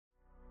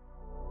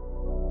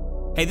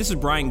Hey, this is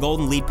Brian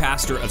Golden, lead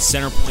pastor of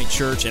Centerpoint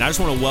Church, and I just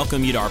want to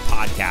welcome you to our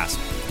podcast.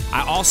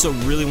 I also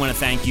really want to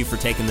thank you for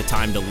taking the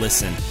time to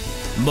listen.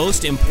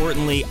 Most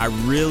importantly, I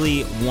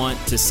really want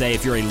to say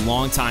if you're a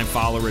longtime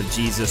follower of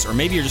Jesus, or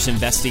maybe you're just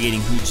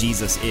investigating who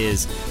Jesus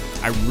is,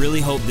 I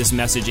really hope this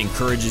message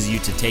encourages you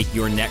to take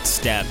your next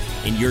step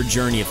in your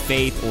journey of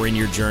faith or in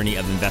your journey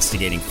of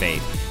investigating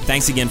faith.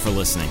 Thanks again for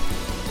listening.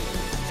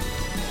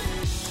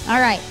 All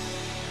right.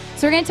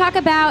 So we're going to talk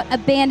about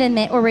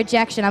abandonment or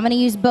rejection. I'm going to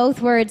use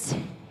both words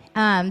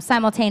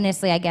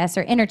simultaneously, I guess,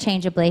 or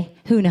interchangeably.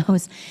 Who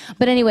knows?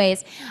 But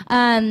anyways,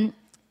 and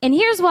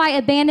here's why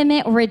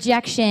abandonment or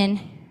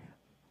rejection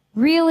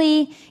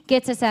really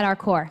gets us at our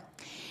core.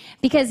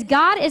 Because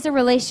God is a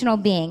relational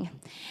being.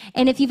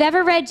 And if you've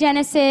ever read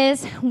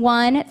Genesis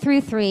 1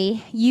 through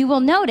 3, you will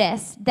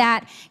notice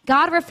that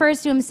God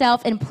refers to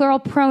himself in plural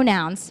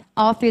pronouns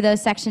all through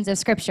those sections of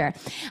Scripture.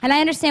 And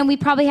I understand we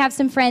probably have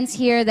some friends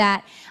here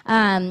that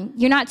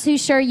you're not too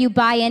sure you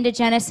buy into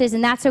Genesis,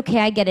 and that's okay,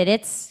 I get it.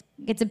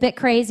 It's a bit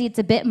crazy, it's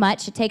a bit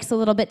much, it takes a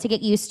little bit to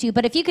get used to.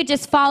 But if you could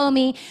just follow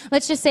me,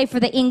 let's just say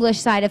for the English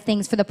side of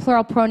things, for the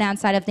plural pronoun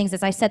side of things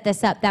as I set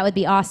this up, that would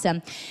be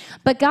awesome.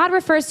 But God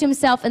refers to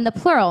himself in the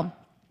plural.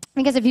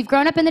 Because if you've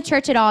grown up in the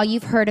church at all,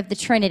 you've heard of the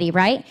Trinity,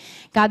 right?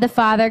 God the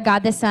Father,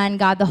 God the Son,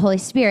 God the Holy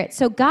Spirit.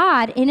 So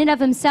God, in and of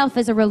himself,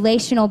 is a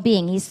relational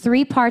being. He's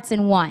three parts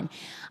in one.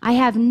 I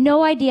have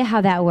no idea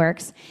how that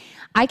works.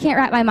 I can't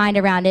wrap my mind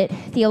around it.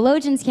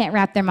 Theologians can't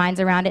wrap their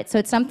minds around it. So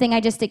it's something I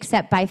just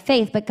accept by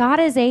faith. But God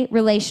is a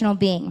relational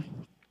being.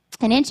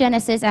 And in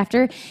Genesis,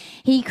 after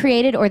he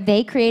created, or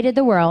they created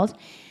the world,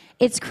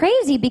 it's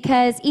crazy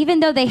because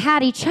even though they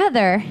had each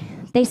other,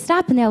 they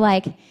stop and they're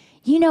like,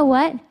 you know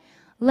what?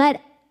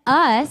 Let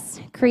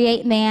us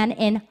create man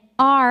in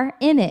our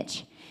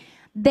image.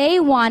 They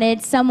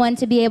wanted someone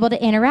to be able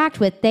to interact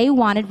with. They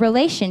wanted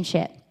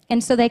relationship.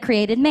 And so they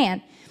created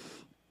man.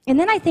 And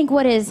then I think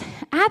what is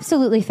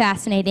absolutely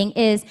fascinating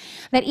is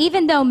that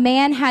even though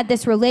man had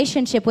this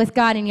relationship with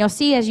God, and you'll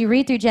see as you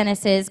read through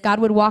Genesis, God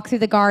would walk through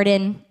the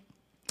garden,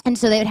 and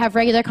so they would have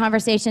regular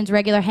conversations,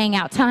 regular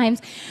hangout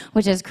times,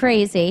 which is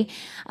crazy.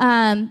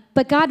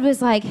 But God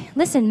was like,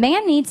 listen,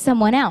 man needs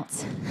someone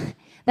else.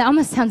 That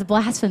almost sounds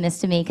blasphemous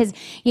to me because,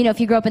 you know, if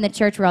you grow up in the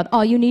church world,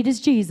 all you need is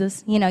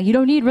Jesus. You know, you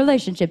don't need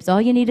relationships. All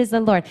you need is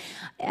the Lord.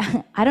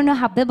 I don't know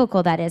how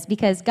biblical that is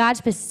because God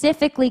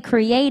specifically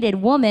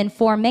created woman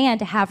for man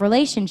to have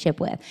relationship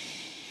with.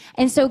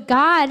 And so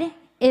God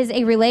is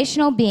a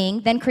relational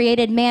being, then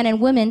created man and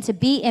woman to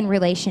be in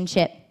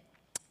relationship.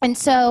 And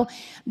so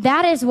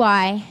that is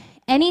why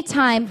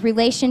anytime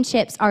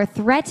relationships are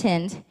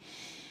threatened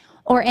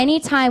or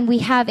anytime we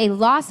have a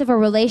loss of a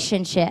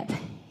relationship,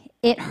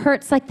 it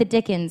hurts like the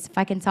dickens, if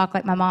I can talk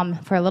like my mom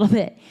for a little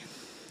bit.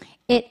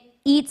 It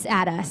eats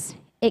at us.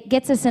 It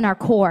gets us in our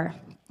core.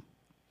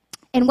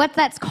 And what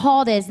that's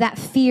called is that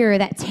fear,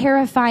 that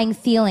terrifying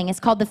feeling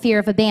is called the fear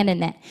of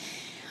abandonment.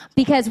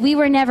 Because we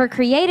were never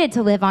created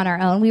to live on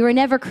our own. We were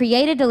never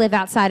created to live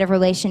outside of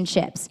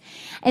relationships.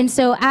 And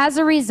so as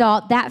a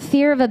result, that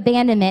fear of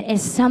abandonment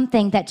is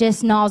something that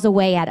just gnaws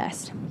away at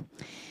us.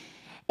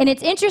 And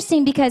it's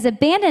interesting because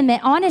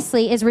abandonment,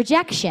 honestly, is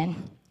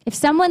rejection. If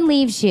someone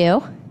leaves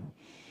you,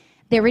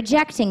 they're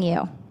rejecting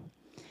you.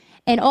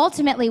 And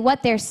ultimately,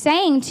 what they're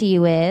saying to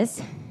you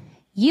is,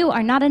 you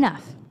are not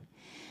enough.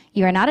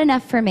 You are not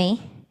enough for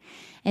me.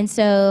 And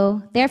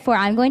so, therefore,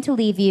 I'm going to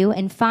leave you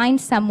and find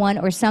someone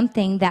or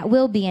something that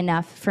will be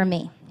enough for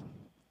me.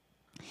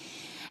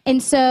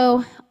 And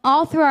so,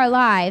 all through our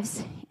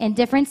lives, in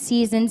different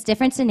seasons,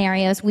 different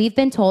scenarios, we've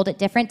been told at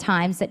different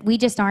times that we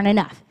just aren't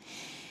enough.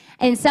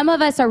 And some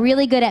of us are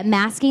really good at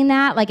masking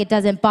that, like it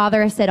doesn't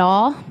bother us at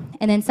all.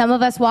 And then some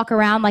of us walk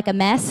around like a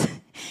mess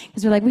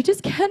because we're like, we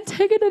just can't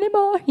take it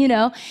anymore, you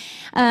know.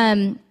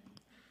 And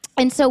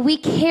so we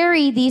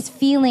carry these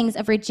feelings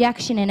of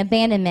rejection and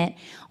abandonment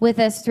with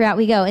us throughout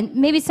we go. And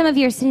maybe some of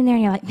you are sitting there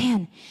and you're like,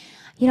 man,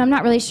 you know, I'm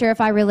not really sure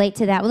if I relate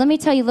to that. Well, let me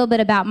tell you a little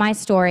bit about my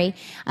story.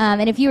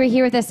 And if you were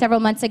here with us several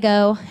months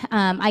ago,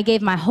 I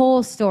gave my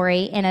whole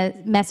story in a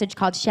message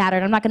called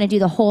Shattered. I'm not going to do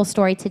the whole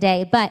story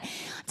today, but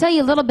I'll tell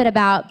you a little bit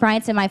about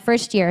Bryant's and my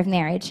first year of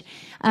marriage.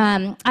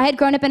 I had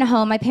grown up in a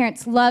home. My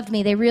parents loved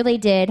me. They really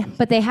did.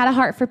 But they had a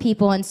heart for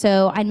people. And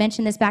so I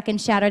mentioned this back in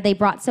Shattered. They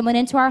brought someone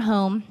into our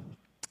home.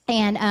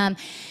 And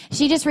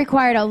she just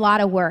required a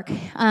lot of work,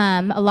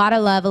 a lot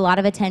of love, a lot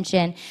of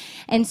attention.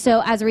 And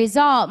so as a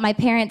result, my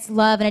parents'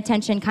 love and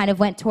attention kind of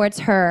went towards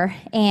her.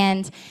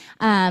 And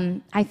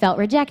I felt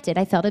rejected.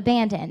 I felt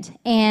abandoned.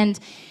 And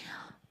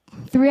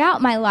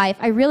throughout my life,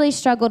 I really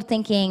struggled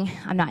thinking,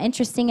 I'm not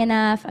interesting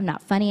enough, I'm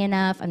not funny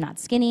enough, I'm not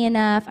skinny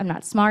enough, I'm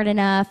not smart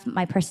enough,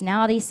 my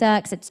personality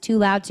sucks, it's too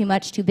loud, too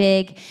much, too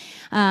big,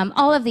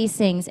 all of these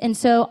things. And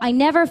so I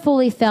never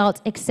fully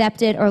felt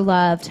accepted or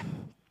loved,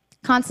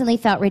 constantly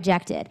felt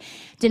rejected.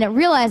 Didn't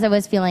realize I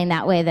was feeling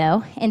that way,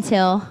 though,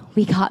 until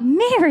we got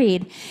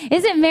married.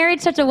 Isn't marriage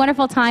such a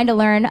wonderful time to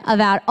learn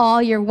about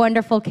all your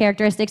wonderful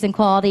characteristics and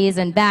qualities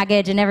and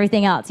baggage and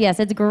everything else? Yes,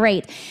 it's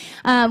great.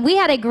 We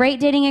had a great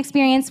dating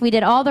experience. We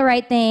did all the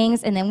right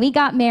things, and then we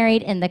got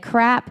married, and the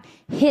crap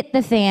hit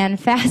the fan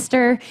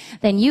faster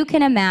than you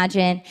can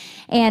imagine.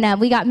 And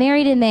we got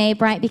married in May.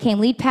 Bryant became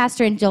lead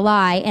pastor in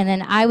July, and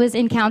then I was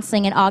in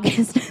counseling in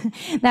August.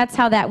 That's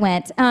how that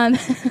went.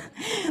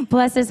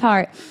 Bless his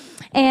heart.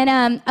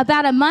 And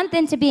about a month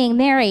into being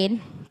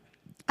married,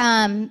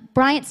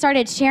 Bryant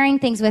started sharing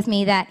things with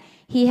me that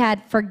he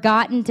had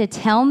forgotten to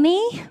tell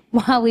me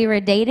while we were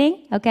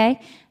dating.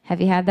 Okay?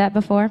 Have you had that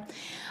before?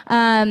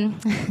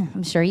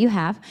 I'm sure you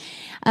have.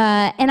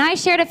 And I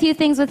shared a few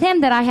things with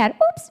him that I had,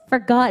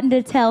 forgotten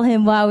to tell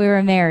him while we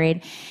were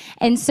married.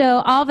 And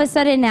so all of a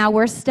sudden now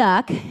we're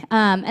stuck.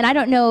 And I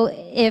don't know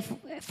if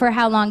for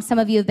how long some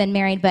of you have been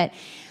married, but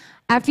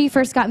after you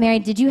first got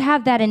married, did you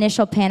have that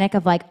initial panic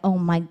of like, oh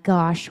my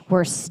gosh,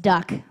 we're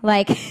stuck?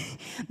 Like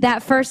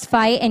that first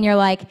fight and you're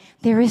like,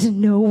 there is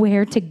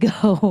nowhere to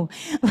go.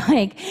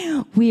 Like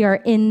we are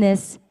in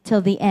this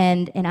till the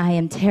end and I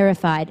am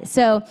terrified.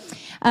 So,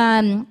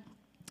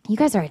 you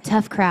guys are a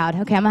tough crowd.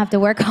 Okay, I'm gonna have to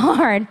work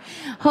hard.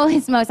 Holy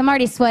smokes, I'm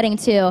already sweating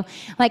too.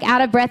 Like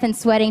out of breath and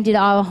sweating due to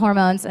all the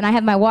hormones. And I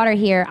have my water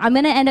here. I'm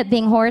gonna end up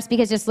being hoarse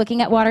because just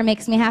looking at water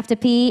makes me have to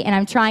pee and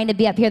I'm trying to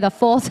be up here the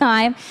full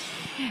time.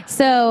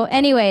 So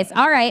anyways,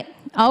 all right,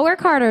 I'll work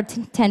harder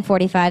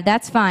 10:45,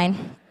 that's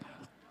fine.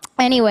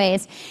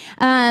 Anyways,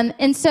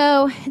 and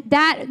so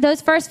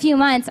those first few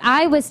months,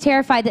 I was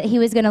terrified that he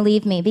was going to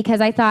leave me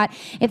because I thought,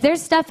 if there's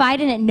stuff I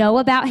didn't know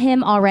about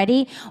him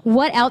already,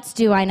 what else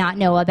do I not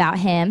know about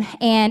him?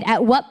 And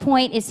at what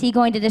point is he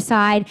going to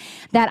decide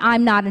that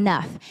I'm not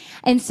enough?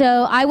 And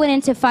so I went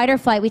into fight or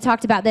flight. We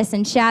talked about this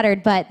in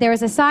Shattered, but there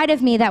was a side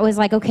of me that was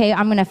like, okay,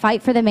 I'm going to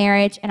fight for the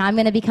marriage, and I'm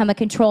going to become a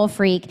control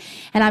freak,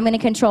 and I'm going to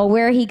control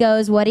where he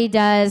goes, what he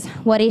does,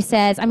 what he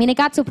says. I mean, it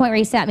got to a point where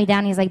he sat me down,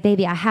 and he's like,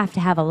 baby, I have to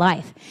have a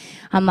life.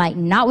 I'm like,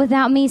 not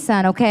without me,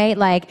 son, okay?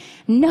 Like,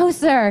 no,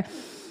 sir.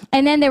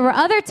 And then there were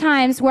other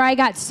times where I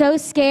got so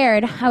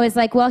scared, I was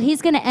like, well, he's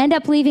going to end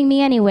up leaving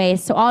me anyway,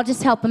 so I'll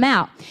just help him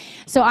out.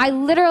 So I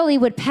literally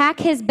would pack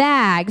his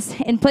bags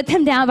and put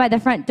them down by the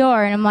front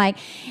door, and I'm like,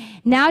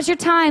 now's your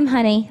time,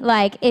 honey.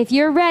 Like, if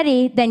you're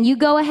ready, then you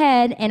go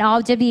ahead, and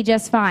I'll be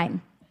just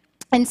fine.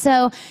 And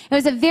so it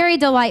was a very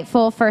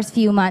delightful first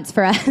few months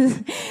for us. But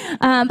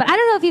I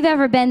don't know if you've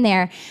ever been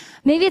there.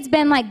 Maybe it's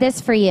been like this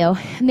for you.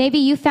 Maybe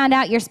you found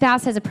out your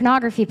spouse has a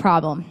pornography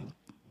problem.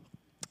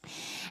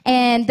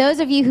 And those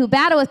of you who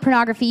battle with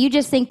pornography, you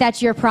just think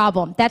that's your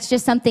problem. That's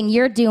just something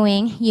you're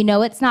doing. You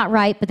know it's not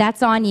right, but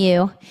that's on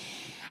you.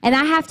 And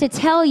I have to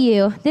tell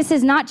you, this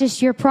is not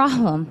just your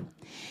problem.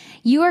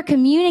 You are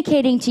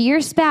communicating to your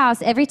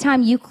spouse every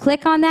time you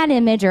click on that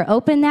image or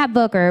open that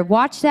book or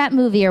watch that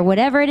movie or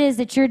whatever it is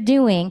that you're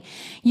doing.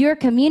 You're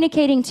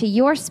communicating to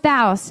your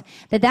spouse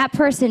that that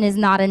person is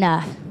not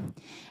enough.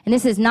 And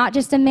this is not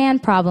just a man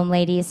problem,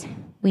 ladies.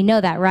 We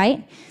know that,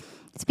 right?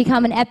 It's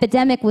become an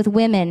epidemic with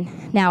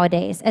women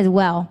nowadays as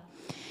well.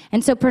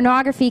 And so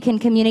pornography can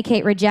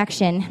communicate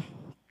rejection.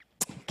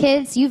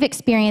 Kids, you've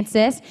experienced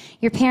this.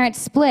 Your parents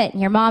split and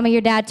your mom or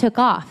your dad took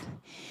off.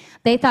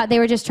 They thought they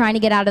were just trying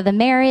to get out of the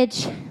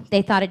marriage.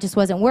 They thought it just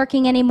wasn't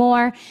working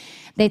anymore.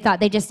 They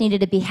thought they just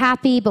needed to be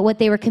happy. But what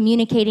they were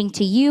communicating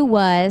to you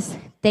was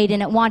they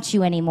didn't want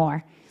you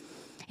anymore.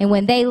 And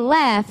when they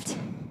left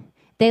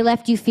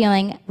you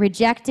feeling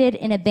rejected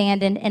and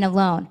abandoned and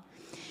alone.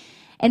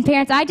 And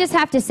parents, I just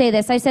have to say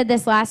this. I said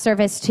this last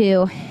service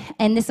too,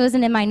 and this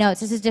wasn't in my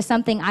notes. This is just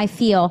something I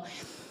feel.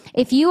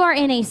 If you are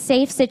in a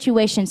safe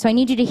situation, so I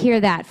need you to hear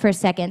that for a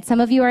second. Some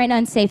of you are in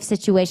unsafe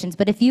situations,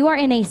 but if you are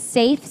in a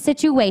safe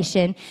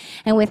situation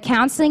and with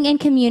counseling and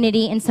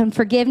community and some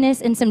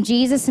forgiveness and some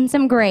Jesus and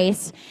some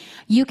grace,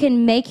 you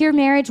can make your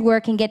marriage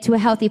work and get to a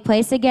healthy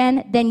place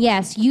again, then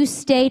yes, you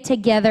stay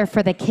together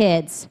for the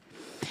kids.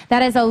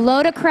 That is a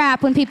load of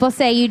crap when people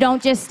say you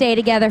don't just stay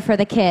together for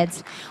the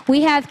kids.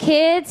 We have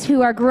kids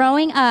who are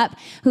growing up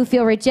who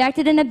feel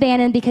rejected and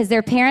abandoned because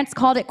their parents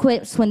called it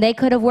quits when they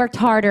could have worked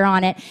harder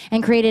on it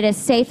and created a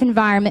safe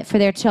environment for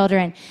their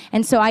children.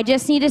 And so I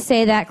just need to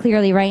say that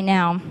clearly right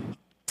now.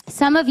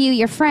 Some of you,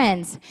 your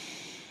friends,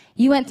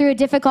 you went through a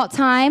difficult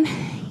time.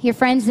 Your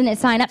friends didn't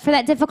sign up for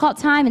that difficult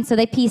time, and so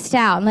they pieced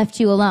out and left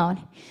you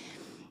alone.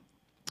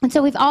 And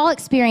so we've all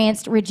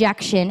experienced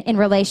rejection in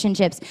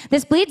relationships.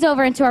 This bleeds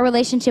over into our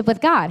relationship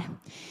with God.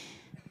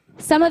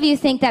 Some of you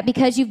think that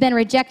because you've been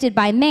rejected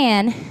by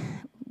man,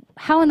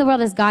 how in the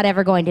world is God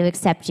ever going to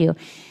accept you?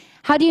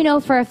 How do you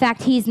know for a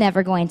fact he's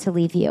never going to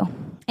leave you?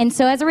 And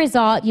so as a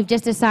result, you've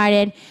just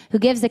decided, who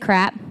gives a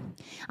crap?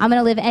 I'm going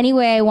to live any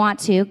way I want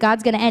to.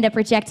 God's going to end up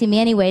rejecting me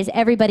anyways.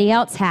 Everybody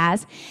else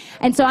has.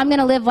 And so I'm going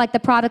to live like the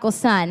prodigal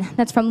son.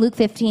 That's from Luke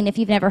 15, if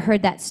you've never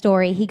heard that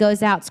story. He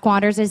goes out,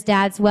 squanders his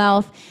dad's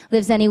wealth,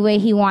 lives any way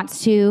he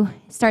wants to,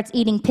 starts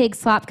eating pig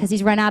slop because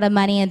he's run out of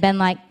money and been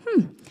like,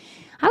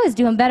 I was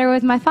doing better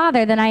with my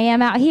father than I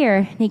am out here.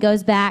 And he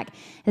goes back.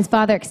 His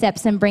father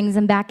accepts him, brings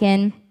him back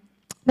in.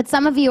 But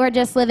some of you are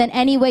just living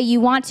any way you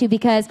want to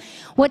because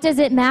what does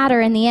it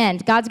matter in the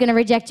end? God's going to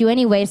reject you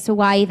anyway, so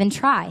why even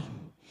try?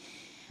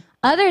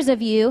 Others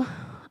of you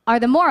are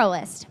the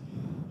moralist.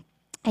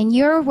 and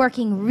you're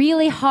working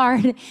really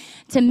hard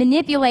to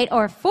manipulate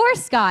or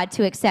force God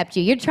to accept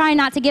you. You're trying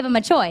not to give him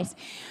a choice.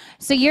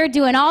 So you're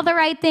doing all the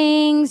right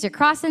things. You're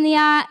crossing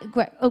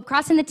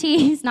the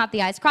T's, not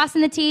the I's,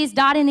 crossing the T's,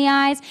 dotting the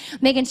I's,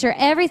 making sure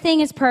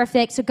everything is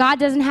perfect. So God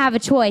doesn't have a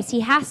choice.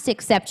 He has to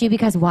accept you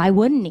because why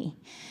wouldn't he?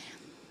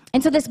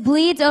 And so this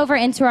bleeds over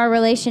into our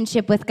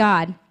relationship with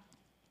God.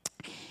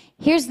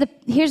 Here's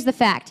the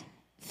fact.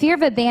 Fear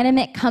of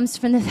abandonment comes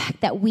from the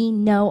fact that we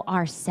know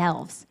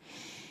ourselves.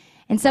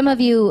 And some of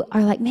you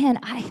are like, man,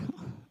 I've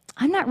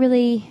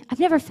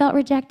never felt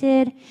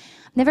rejected.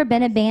 I've never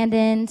been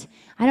abandoned.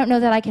 I don't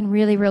know that I can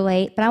really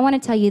relate, but I want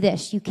to tell you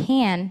this. You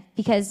can,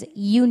 because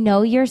you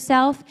know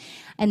yourself,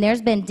 and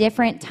there's been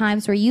different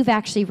times where you've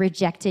actually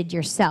rejected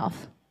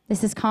yourself.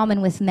 This is common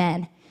with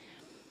men,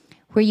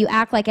 where you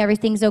act like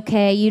everything's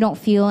okay, you don't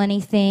feel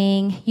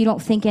anything, you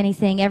don't think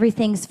anything,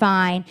 everything's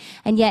fine,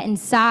 and yet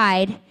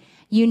inside,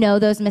 you know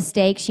those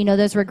mistakes, you know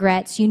those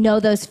regrets, you know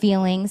those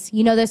feelings,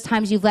 you know those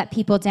times you've let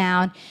people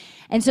down,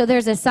 and so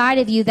there's a side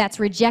of you that's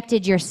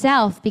rejected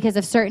yourself because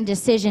of certain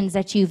decisions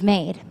that you've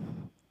made.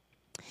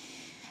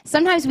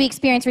 Sometimes we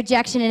experience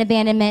rejection and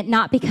abandonment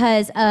not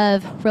because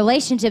of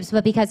relationships,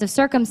 but because of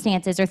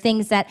circumstances or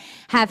things that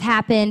have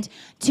happened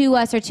to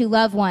us or to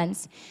loved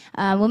ones.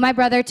 When my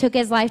brother took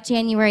his life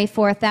January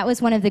 4th, that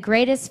was one of the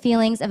greatest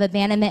feelings of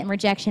abandonment and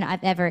rejection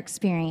I've ever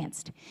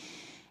experienced.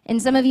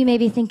 And some of you may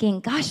be thinking,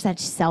 gosh,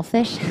 that's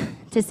selfish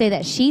to say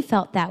that she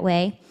felt that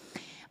way.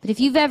 But if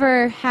you've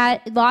ever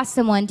lost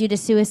someone due to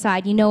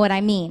suicide, you know what I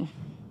mean.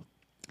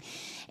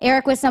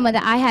 Eric was someone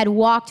that I had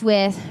walked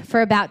with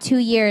for about 2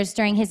 years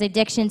during his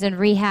addictions and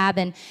rehab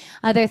and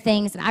other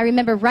things. And I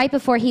remember right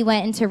before he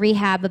went into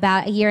rehab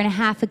about 1.5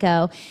 years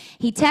ago,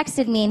 he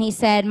texted me and he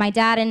said, my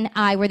dad and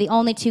I were the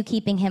only two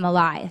keeping him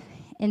alive.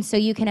 And so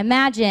you can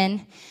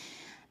imagine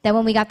that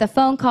when we got the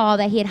phone call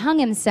that he had hung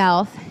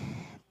himself,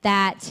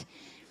 that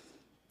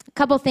a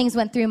couple things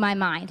went through my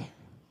mind.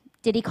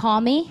 Did he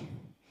call me?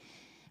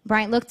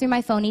 Bryant looked through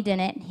my phone. He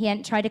didn't. He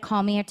hadn't tried to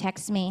call me or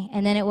text me.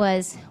 And then it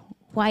was,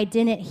 why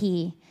didn't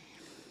he?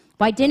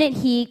 Why didn't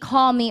he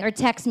call me or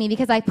text me?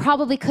 Because I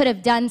probably could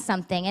have done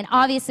something. And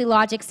obviously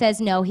logic says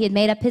no. He had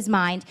made up his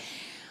mind.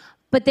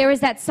 But there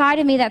was that side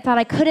of me that thought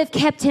I could have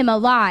kept him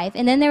alive.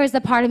 And then there was the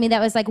part of me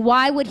that was like,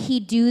 why would he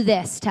do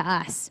this to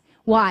us?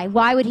 Why?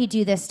 Why would he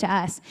do this to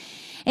us?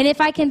 And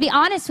if I can be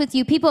honest with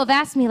you, people have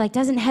asked me, like,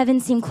 doesn't heaven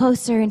seem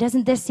closer? And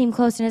doesn't this seem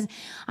closer? And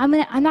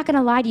I'm not going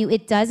to lie to you.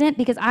 It doesn't,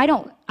 because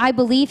I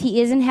believe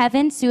he is in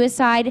heaven.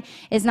 Suicide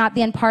is not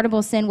the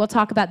unpardonable sin. We'll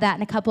talk about that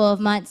in a couple of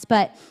months.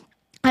 But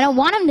I don't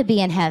want him to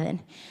be in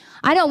heaven.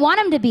 I don't want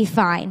him to be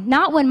fine.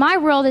 Not when my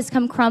world has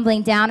come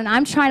crumbling down and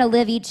I'm trying to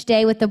live each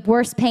day with the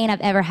worst pain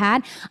I've ever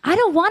had. I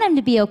don't want him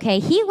to be okay.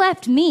 He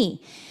left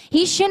me.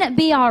 He shouldn't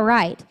be all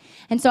right.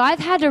 And so I've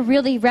had to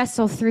really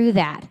wrestle through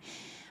that.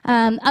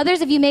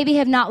 Others of you maybe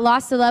have not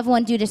lost a loved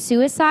one due to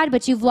suicide,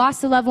 but you've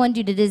lost a loved one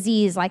due to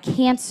disease like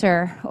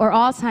cancer or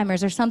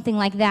Alzheimer's or something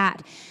like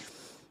that.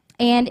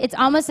 And it's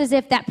almost as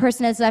if that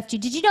person has left you.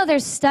 Did you know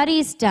there's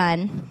studies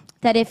done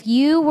that if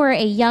you were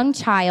a young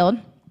child,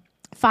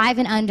 5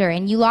 and under,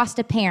 and you lost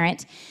a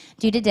parent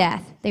due to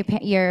death,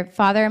 your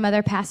father or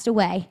mother passed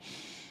away,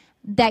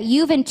 that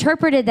you've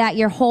interpreted that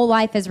your whole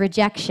life as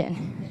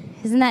rejection?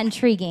 Isn't that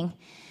intriguing?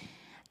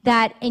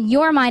 That in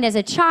your mind as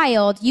a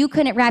child, you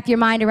couldn't wrap your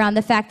mind around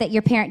the fact that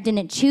your parent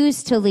didn't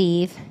choose to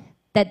leave,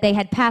 that they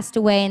had passed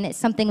away and that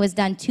something was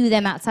done to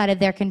them outside of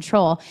their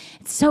control.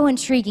 It's so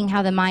intriguing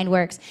how the mind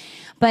works.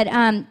 But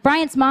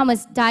Bryant's mom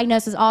was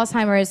diagnosed with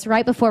Alzheimer's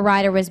right before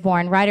Ryder was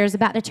born. Ryder is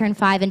about to turn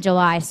 5 in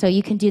July, so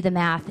you can do the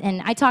math.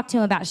 And I talked to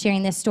him about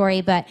sharing this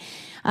story, but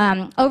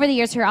over the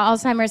years, her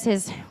Alzheimer's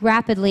has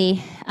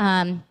rapidly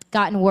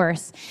gotten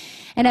worse.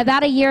 And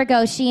about 1 year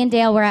ago, she and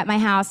Dale were at my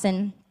house,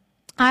 and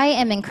I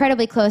am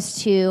incredibly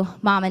close to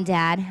mom and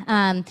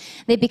dad.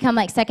 They've become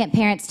like second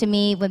parents to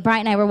me. When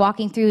Bryant and I were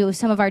walking through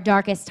some of our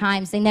darkest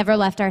times, they never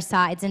left our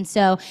sides. And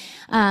so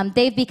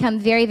they've become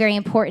very, very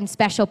important,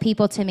 special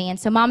people to me. And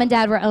so mom and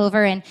dad were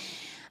over, and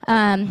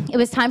it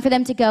was time for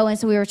them to go. And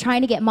so we were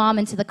trying to get mom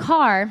into the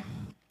car,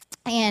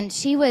 and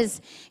she was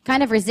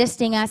kind of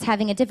resisting us,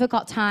 having a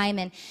difficult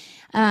time.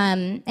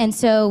 And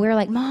so we were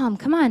like, Mom,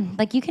 come on.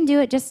 Like, you can do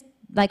it. Just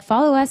like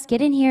follow us.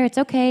 Get in here. It's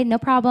okay. No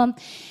problem.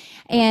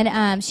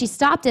 And she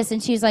stopped us,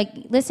 and she was like,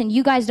 listen,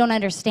 you guys don't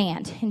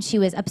understand. And she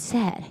was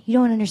upset. You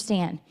don't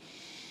understand.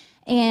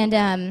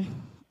 And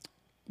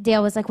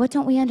Dale was like, what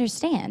don't we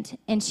understand?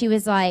 And she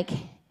was like,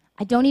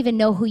 I don't even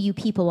know who you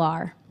people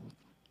are.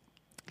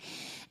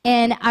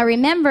 And I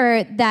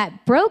remember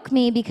that broke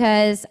me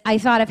because I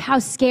thought of how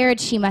scared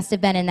she must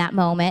have been in that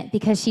moment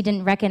because she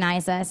didn't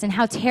recognize us, and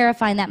how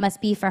terrifying that must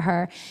be for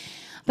her.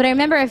 But I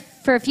remember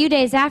for a few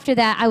days after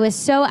that, I was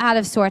so out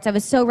of sorts. I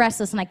was so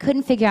restless, and I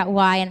couldn't figure out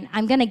why. And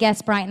I'm going to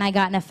guess Bryant and I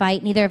got in a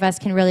fight. Neither of us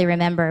can really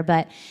remember,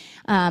 but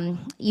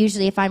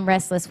usually if I'm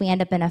restless, we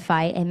end up in a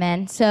fight.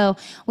 Amen? So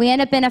we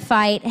end up in a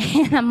fight,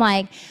 and I'm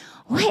like,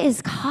 what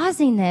is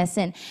causing this?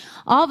 And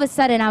all of a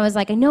sudden, I was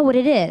like, I know what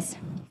it is.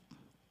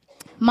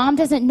 Mom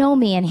doesn't know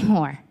me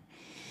anymore.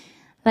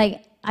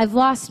 Like, I've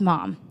lost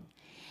Mom.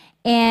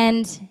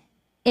 And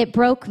it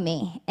broke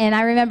me. And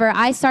I remember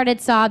I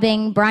started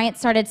sobbing. Bryant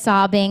started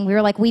sobbing. We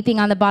were like weeping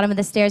on the bottom of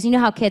the stairs. You know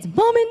how kids,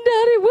 Mom and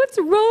Daddy, what's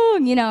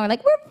wrong? You know, we're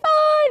like, we're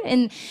fine.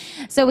 And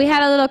so we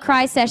had a little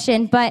cry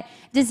session. But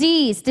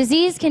disease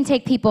can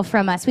take people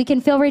from us. We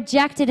can feel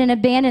rejected and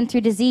abandoned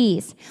through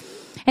disease.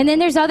 And then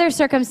there's other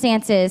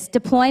circumstances.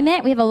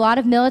 Deployment. We have a lot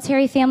of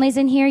military families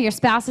in here. Your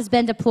spouse has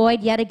been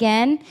deployed yet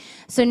again.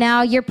 So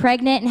now you're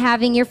pregnant and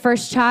having your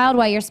first child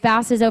while your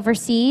spouse is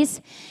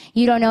overseas.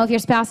 You don't know if your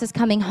spouse is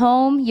coming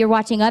home. You're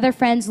watching other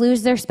friends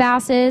lose their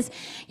spouses.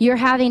 You're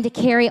having to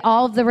carry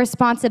all of the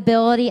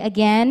responsibility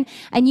again.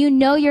 And you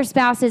know your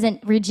spouse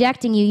isn't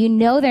rejecting you. You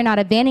know they're not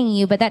abandoning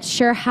you, but that's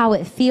sure how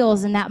it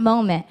feels in that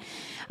moment.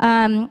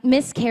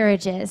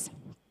 Miscarriages.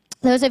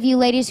 Those of you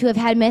ladies who have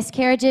had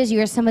miscarriages,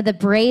 you are some of the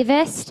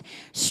bravest,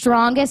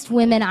 strongest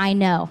women I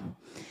know.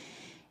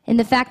 And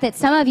the fact that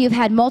some of you have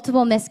had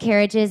multiple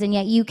miscarriages and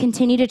yet you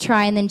continue to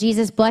try, and then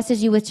Jesus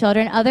blesses you with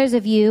children. Others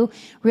of you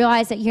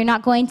realize that you're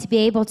not going to be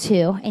able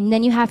to, and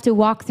then you have to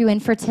walk through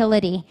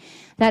infertility.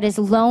 That is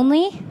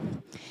lonely.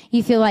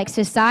 You feel like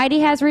society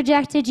has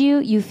rejected you.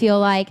 You feel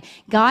like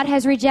God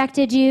has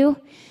rejected you.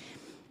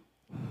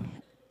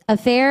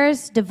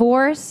 Affairs,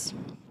 divorce,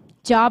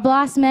 job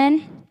loss,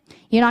 men.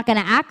 You're not going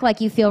to act like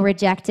you feel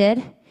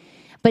rejected.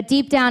 But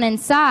deep down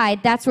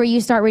inside, that's where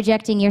you start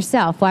rejecting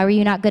yourself. Why were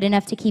you not good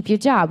enough to keep your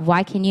job?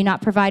 Why can you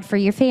not provide for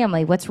your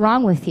family? What's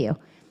wrong with you?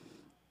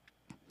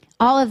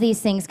 All of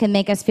these things can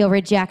make us feel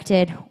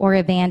rejected or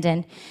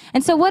abandoned.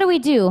 And so what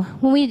do?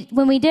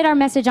 When we did our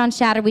message on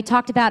Shattered, we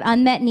talked about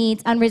unmet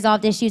needs,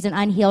 unresolved issues, and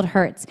unhealed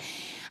hurts.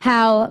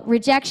 How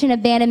rejection,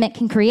 abandonment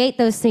can create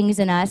those things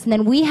in us, and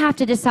then we have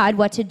to decide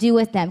what to do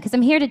with them. Because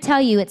I'm here to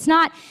tell you, it's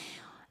not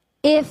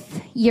if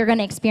you're going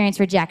to experience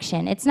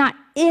rejection. It's not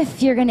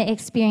if you're going to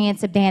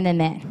experience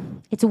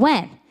abandonment. It's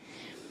when.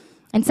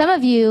 And some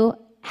of you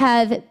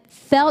have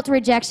felt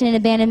rejection and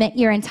abandonment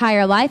your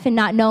entire life and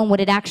not known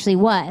what it actually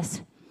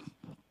was.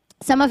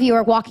 Some of you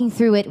are walking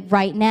through it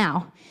right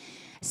now.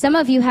 Some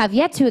of you have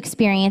yet to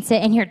experience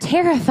it, and you're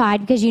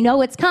terrified because you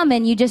know it's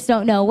coming, you just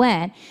don't know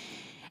when.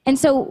 And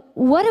so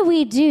what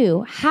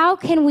do? How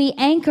can we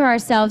anchor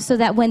ourselves so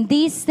that when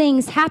these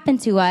things happen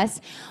to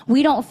us,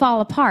 we don't fall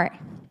apart?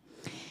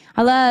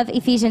 I love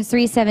Ephesians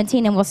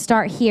 3:17, and we'll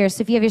start here.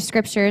 So if you have your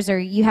scriptures or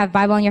you have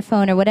Bible on your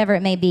phone or whatever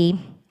it may be,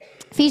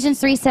 Ephesians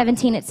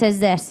 3:17, it says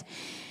this,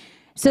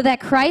 so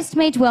that Christ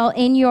may dwell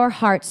in your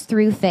hearts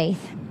through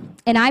faith.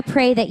 And I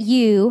pray that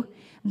you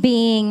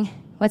being,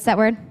 what's that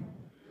word?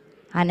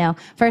 I know.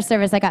 First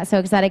service, I got so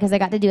excited because I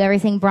got to do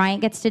everything Bryant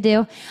gets to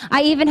do.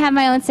 I even have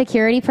my own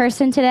security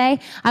person today.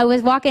 I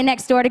was walking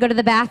next door to go to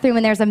the bathroom,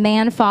 and there's a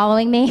man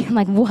following me. I'm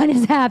like, what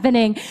is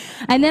happening?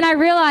 And then I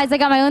realized I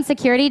got my own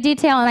security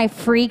detail, and I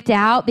freaked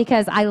out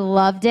because I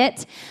loved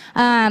it.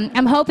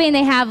 I'm hoping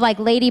they have like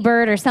Lady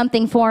Bird or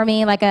something for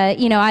me, like a,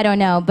 I don't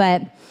know,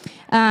 but...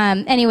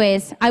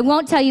 anyways, I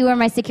won't tell you where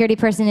my security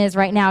person is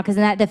right now because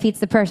that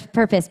defeats the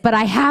purpose. But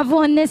I have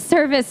one this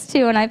service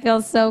too, and I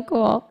feel so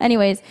cool.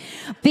 Anyways,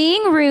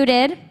 being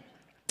rooted,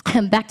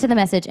 back to the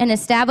message, and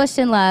established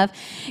in love,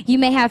 you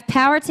may have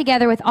power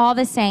together with all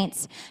the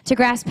saints to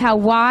grasp how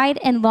wide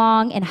and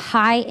long and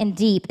high and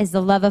deep is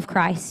the love of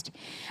Christ,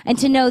 and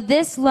to know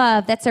this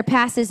love that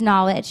surpasses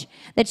knowledge,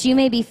 that you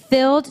may be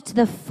filled to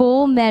the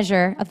full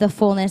measure of the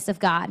fullness of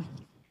God.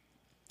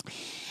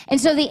 And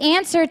so the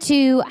answer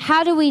to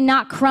how do we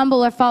not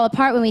crumble or fall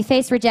apart when we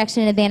face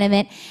rejection and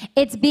abandonment,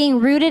 it's being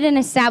rooted and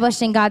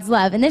established in God's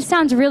love. And this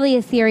sounds really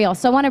ethereal,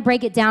 so I want to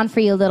break it down for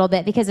you a little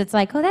bit because it's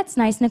like, oh, that's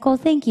nice, Nicole,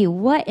 thank you.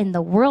 What in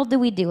the world do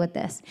we do with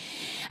this?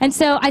 And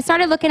so I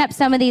started looking up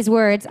some of these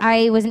words.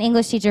 I was an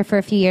English teacher for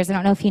a few years. I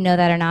don't know if you know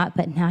that or not,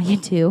 but now you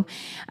do.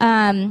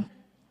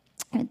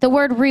 The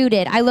word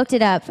rooted, I looked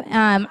it up.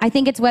 I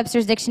think it's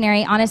Webster's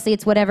Dictionary. Honestly,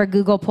 it's whatever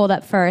Google pulled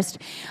up first.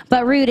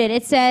 But rooted,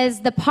 it says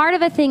the part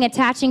of a thing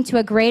attaching to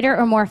a greater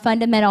or more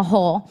fundamental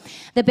whole,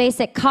 the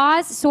basic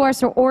cause,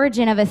 source, or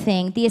origin of a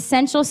thing, the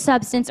essential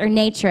substance or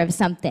nature of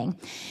something.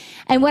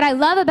 And what I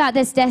love about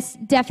this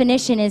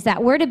definition is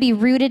that we're to be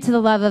rooted to the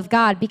love of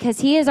God because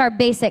He is our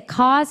basic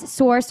cause,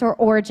 source, or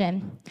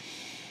origin.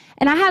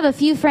 And I have a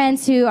few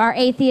friends who are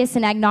atheists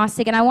and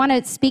agnostic, and I want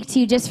to speak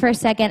to you just for a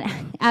second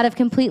out of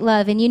complete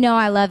love. And you know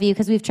I love you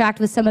because we've tracked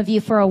with some of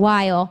you for a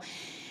while.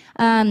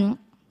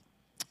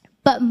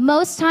 But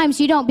most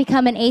times you don't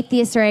become an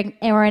atheist or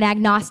an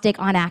agnostic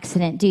on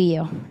accident, do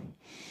you?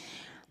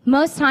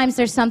 Most times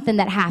there's something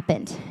that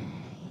happened.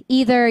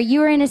 Either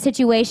you were in a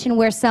situation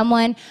where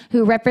someone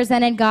who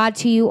represented God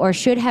to you or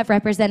should have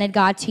represented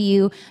God to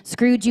you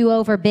screwed you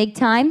over big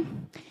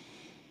time,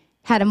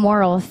 had a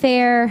moral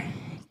affair,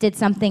 did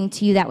something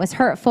to you that was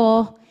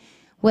hurtful,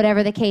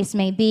 whatever the case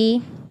may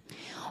be.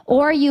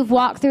 Or you've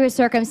walked through a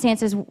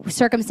circumstance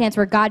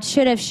where God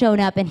should have shown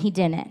up and He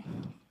didn't.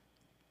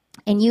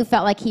 And you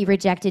felt like He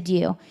rejected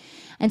you.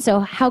 And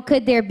so how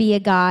could there be a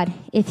God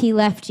if He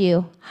left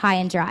you high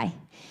and dry?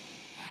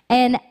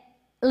 And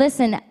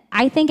listen,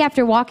 I think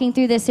after walking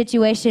through this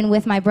situation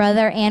with my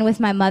brother and with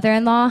my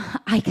mother-in-law,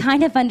 I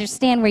kind of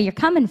understand where you're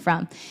coming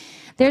from.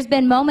 There's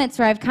been moments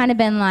where I've kind of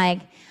been like,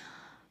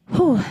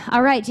 Whew.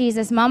 All right,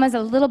 Jesus, Mama's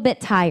a little bit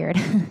tired.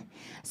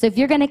 So if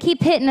you're going to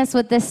keep hitting us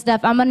with this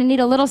stuff, I'm going to need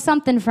a little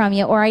something from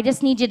you, or I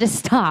just need you to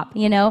stop,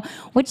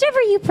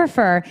 whichever you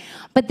prefer.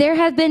 But there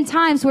have been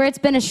times where it's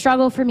been a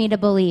struggle for me to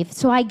believe.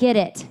 So I get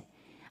it.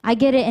 I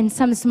get it in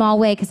some small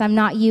way because I'm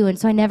not you, and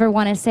so I never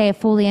want to say I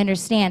fully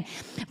understand.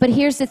 But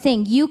here's the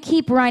thing. You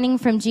keep running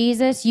from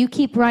Jesus. You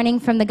keep running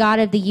from the God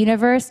of the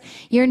universe.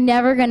 You're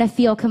never going to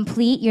feel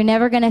complete. You're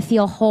never going to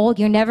feel whole.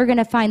 You're never going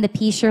to find the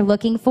peace you're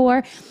looking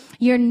for.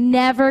 You're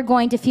never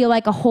going to feel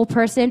like a whole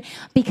person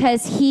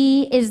because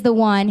he is the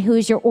one who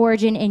is your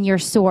origin and your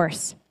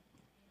source.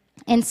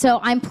 And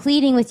so I'm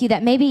pleading with you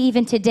that maybe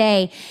even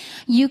today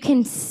you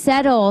can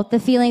settle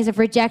the feelings of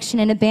rejection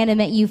and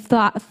abandonment you've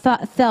felt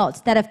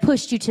that have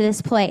pushed you to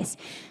this place,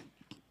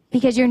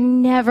 because you're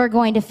never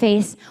going to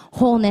face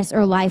wholeness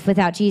or life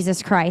without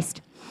Jesus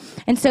Christ.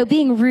 And so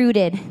being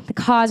rooted, the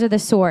cause or the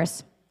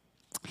source.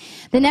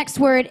 The next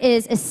word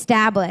is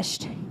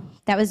established.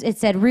 It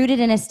said rooted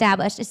and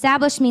established.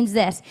 Established means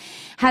this: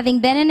 having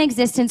been in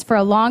existence for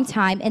a long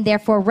time and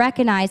therefore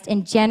recognized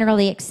and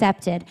generally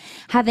accepted,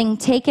 having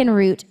taken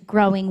root,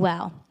 growing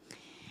well.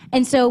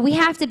 And so we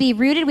have to be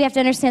rooted. We have to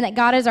understand that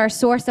God is our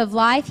source of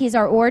life. He's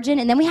our origin.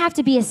 And then we have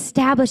to be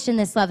established in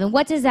this love. And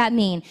what does that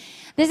mean?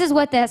 This is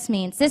what this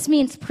means. This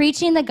means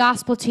preaching the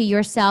gospel to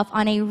yourself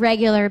on a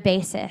regular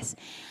basis.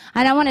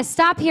 And I want to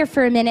stop here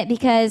for a minute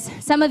because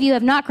some of you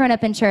have not grown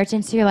up in church,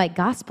 and so you're like,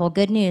 gospel,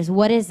 good news.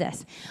 What is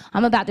this?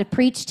 I'm about to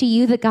preach to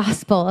you the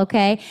gospel,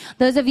 okay?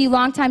 Those of you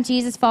longtime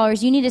Jesus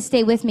followers, you need to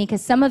stay with me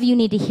because some of you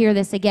need to hear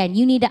this again.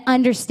 You need to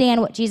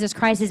understand what Jesus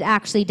Christ has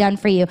actually done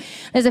for you.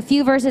 There's a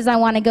few verses I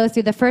want to go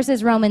through. The first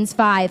is Romans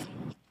 5.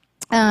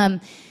 I'll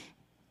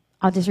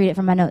just read it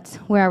from my notes.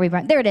 Where are we,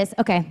 Brian? There it is.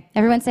 Okay.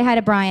 Everyone say hi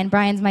to Brian.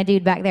 Brian's my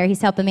dude back there.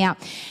 He's helping me out.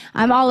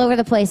 I'm all over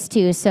the place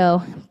too,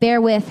 so bear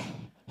with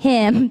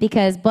him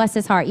because bless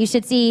his heart. You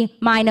should see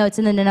my notes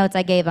and then the notes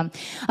I gave him.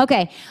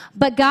 Okay.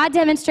 But God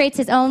demonstrates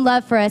his own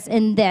love for us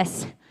in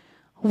this: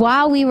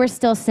 while we were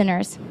still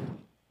sinners.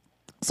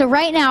 So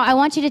right now, I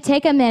want you to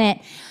take a minute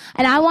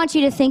and I want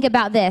you to think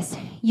about this.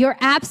 Your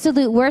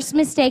absolute worst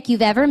mistake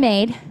you've ever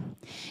made,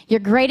 your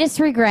greatest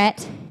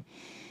regret,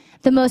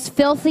 the most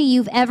filthy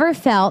you've ever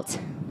felt,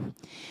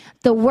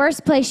 the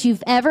worst place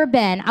you've ever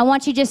been. I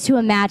want you just to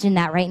imagine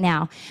that right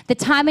now. The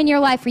time in your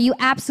life where you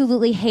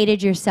absolutely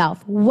hated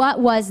yourself. What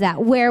was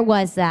that? Where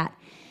was that?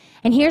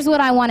 And here's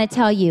what I want to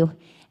tell you.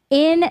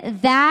 In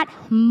that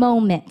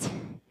moment,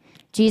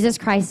 Jesus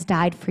Christ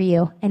died for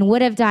you and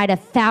would have died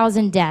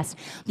 1,000 deaths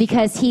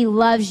because he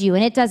loves you.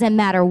 And it doesn't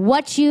matter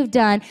what you've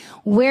done,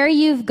 where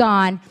you've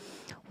gone,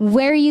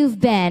 where you've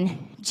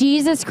been.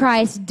 Jesus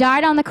Christ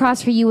died on the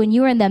cross for you when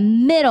you were in the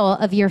middle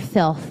of your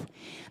filth.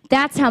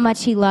 That's how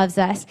much he loves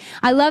us.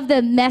 I love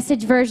the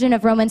Message version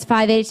of Romans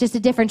 5:8. It's just a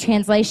different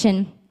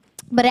translation,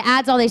 but it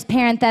adds all these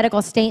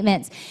parenthetical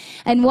statements.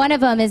 And one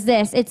of them is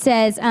this. It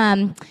says,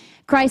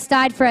 Christ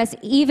died for us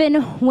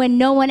even when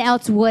no one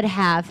else would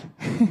have.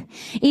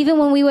 Even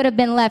when we would have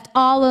been left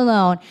all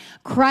alone.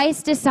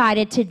 Christ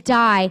decided to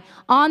die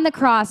on the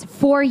cross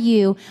for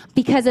you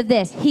because of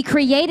this. He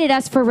created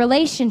us for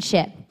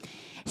relationship.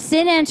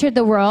 Sin entered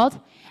the world,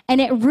 and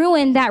it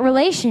ruined that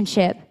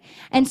relationship.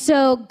 And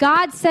so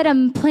God set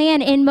a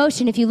plan in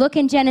motion, if you look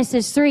in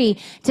Genesis 3,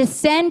 to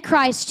send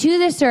Christ to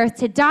this earth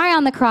to die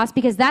on the cross,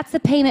 because that's the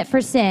payment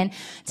for sin,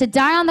 to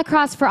die on the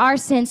cross for our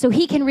sins so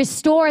he can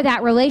restore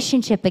that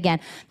relationship again.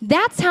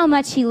 That's how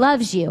much he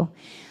loves you.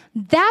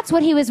 That's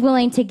what he was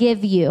willing to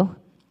give you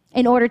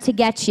in order to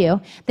get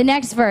you. The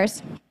next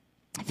verse,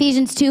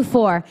 Ephesians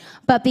 2:4.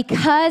 But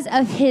because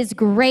of his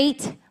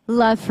great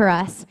love for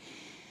us,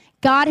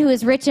 God, who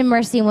is rich in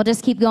mercy, and we'll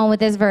just keep going with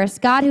this verse,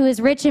 God, who is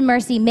rich in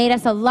mercy, made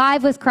us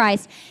alive with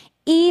Christ,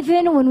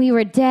 even when we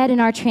were dead in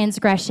our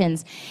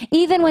transgressions,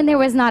 even when there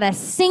was not a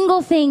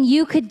single thing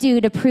you could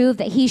do to prove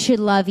that he should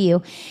love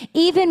you,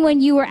 even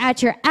when you were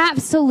at your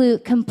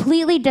absolute,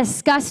 completely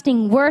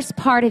disgusting, worst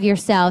part of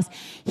yourselves,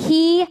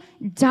 he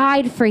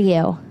died for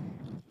you.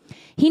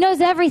 He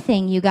knows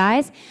everything, you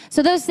guys.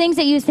 So those things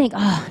that you think,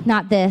 oh,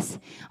 not this,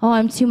 oh,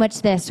 I'm too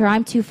much this, or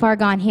I'm too far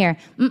gone here,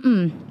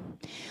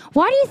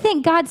 Why do you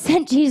think God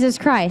sent Jesus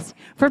Christ?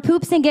 For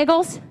poops and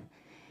giggles?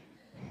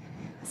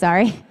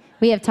 Sorry,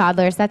 we have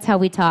toddlers. That's how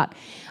we talk.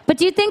 But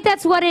do you think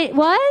that's what it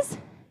was?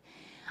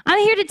 I'm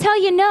here to tell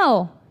you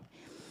no.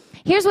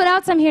 Here's what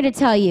else I'm here to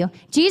tell you.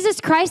 Jesus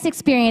Christ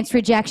experienced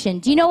rejection.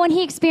 Do you know when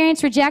he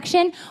experienced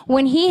rejection?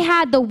 When he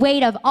had the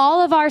weight of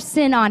all of our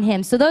sin on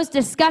him. So those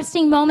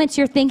disgusting moments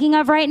you're thinking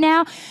of right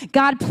now,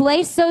 God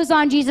placed those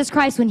on Jesus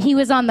Christ when he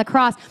was on the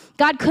cross.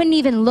 God couldn't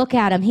even look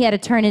at him. He had to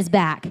turn his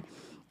back.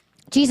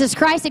 Jesus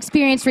Christ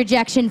experienced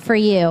rejection for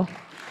you.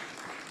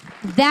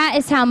 That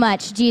is how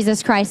much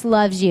Jesus Christ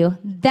loves you.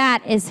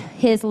 That is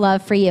his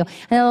love for you.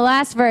 And then the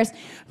last verse,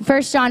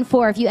 1 John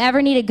 4. If you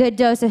ever need a good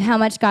dose of how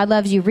much God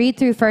loves you, read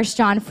through 1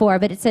 John 4.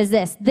 But it says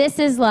this: this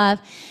is love,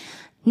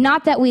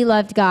 not that we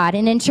loved God.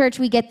 And in church,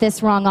 we get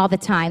this wrong all the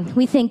time.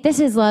 We think this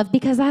is love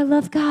because I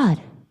love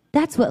God.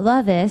 That's what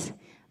love is.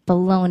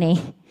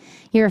 Baloney.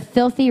 You're a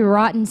filthy,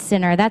 rotten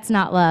sinner. That's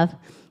not love.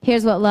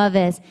 Here's what love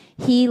is.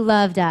 He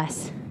loved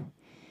us,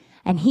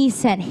 and he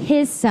sent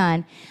his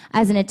son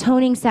as an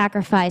atoning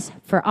sacrifice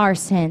for our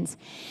sins.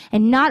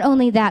 And not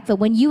only that, but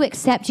when you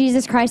accept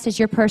Jesus Christ as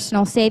your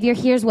personal Savior,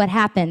 here's what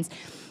happens.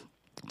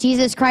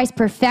 Jesus Christ's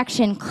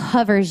perfection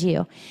covers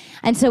you.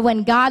 And so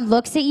when God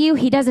looks at you,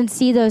 he doesn't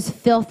see those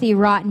filthy,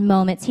 rotten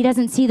moments. He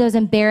doesn't see those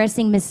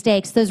embarrassing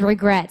mistakes, those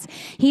regrets.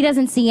 He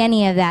doesn't see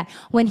any of that.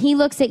 When he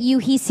looks at you,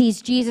 he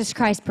sees Jesus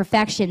Christ's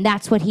perfection.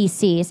 That's what he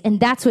sees. And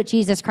that's what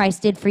Jesus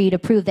Christ did for you to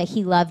prove that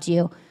he loved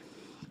you.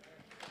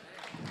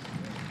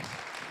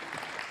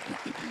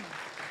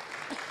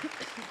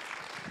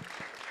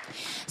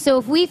 So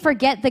if we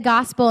forget the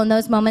gospel in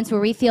those moments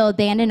where we feel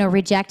abandoned or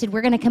rejected,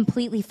 we're going to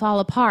completely fall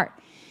apart.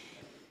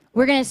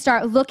 We're going to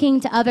start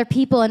looking to other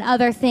people and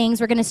other things.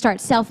 We're going to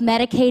start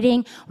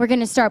self-medicating. We're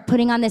going to start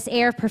putting on this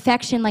air of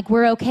perfection like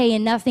we're okay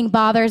and nothing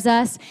bothers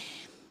us.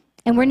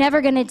 And we're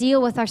never going to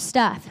deal with our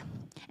stuff.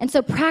 And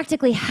so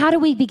practically, how do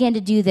we begin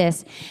to do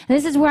this? And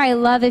this is where I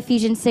love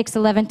Ephesians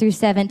 6:11 through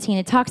 17.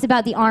 It talks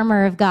about the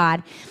armor of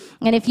God.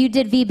 And if you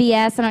did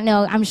VBS, I don't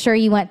know, I'm sure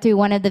you went through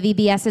one of the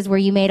VBSs where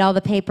you made all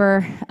the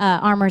paper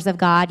armors of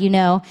God,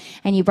 and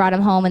you brought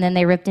them home and then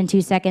they ripped in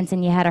 2 seconds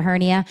and you had a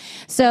hernia.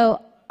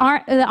 So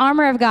the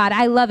armor of God,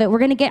 I love it. I'm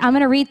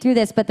going to read through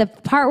this, but the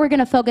part we're going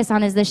to focus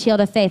on is the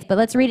shield of faith. But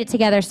let's read it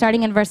together,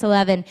 starting in verse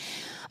 11.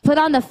 Put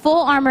on the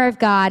full armor of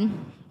God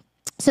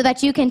so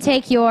that you can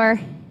take your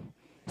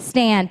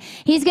stand.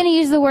 He's going to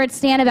use the word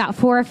stand about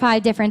 4 or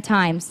 5 different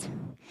times.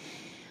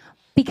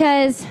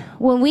 Because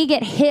when we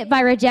get hit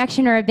by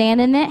rejection or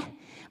abandonment,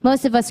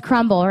 most of us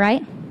crumble,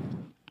 right?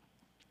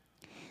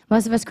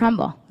 Most of us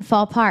crumble. We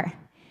fall apart.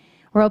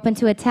 We're open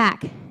to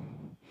attack.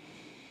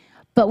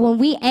 But when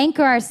we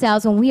anchor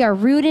ourselves, when we are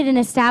rooted and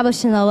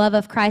established in the love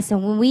of Christ,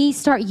 and when we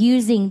start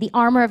using the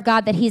armor of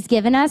God that he's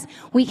given us,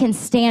 we can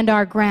stand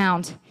our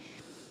ground.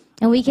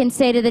 And we can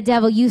say to the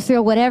devil, you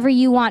throw whatever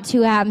you want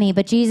to at me,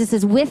 but Jesus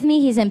is with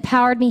me, he's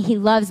empowered me, he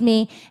loves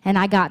me, and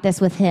I got this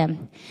with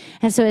him.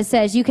 And so it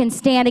says, you can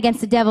stand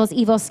against the devil's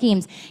evil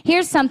schemes.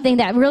 Here's something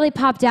that really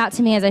popped out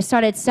to me as I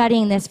started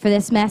studying this for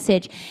this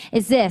message,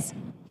 is this.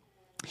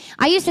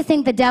 I used to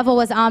think the devil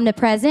was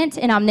omnipresent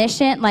and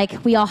omniscient,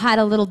 like we all had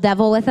a little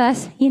devil with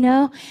us,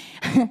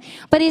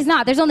 But he's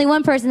not. There's only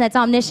one person that's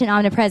omniscient,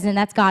 omnipresent, and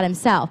that's God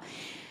himself.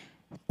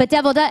 But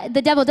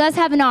the devil does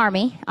have an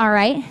army, all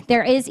right?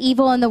 There is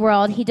evil in the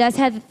world. He does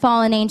have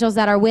fallen angels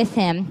that are with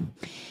him.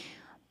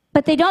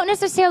 But they don't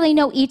necessarily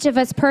know each of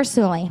us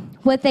personally.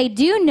 What they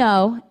do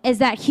know is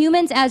that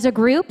humans as a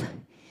group,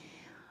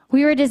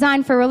 we were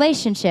designed for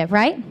relationship,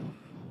 right?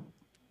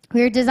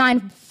 We were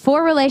designed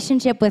for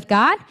relationship with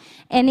God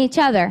and each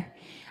other.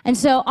 And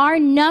so our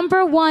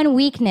number one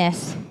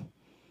weakness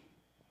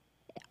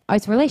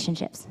is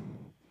relationships.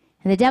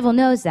 And the devil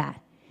knows that.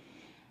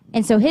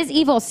 And so his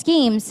evil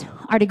schemes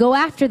are to go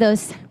after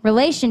those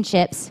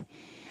relationships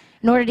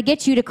in order to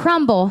get you to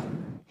crumble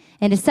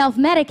and to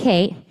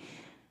self-medicate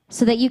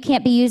so that you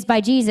can't be used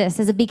by Jesus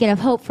as a beacon of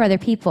hope for other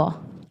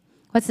people.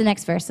 What's the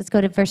next verse? Let's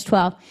go to verse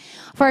 12.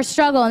 For our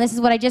struggle, and this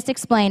is what I just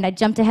explained, I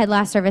jumped ahead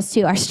last service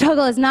too. Our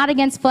struggle is not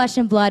against flesh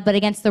and blood, but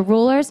against the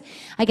rulers,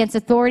 against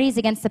authorities,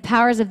 against the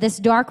powers of this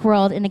dark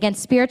world, and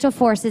against spiritual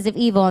forces of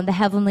evil in the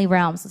heavenly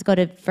realms. Let's go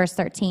to verse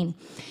 13.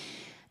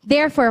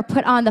 Therefore,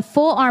 put on the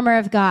full armor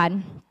of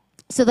God,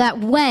 so that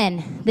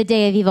when the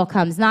day of evil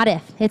comes, not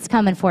if, it's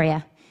coming for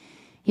you.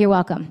 You're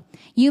welcome.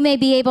 You may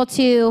be able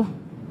to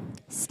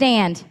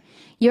stand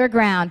your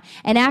ground.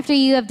 And after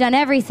you have done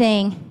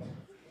everything,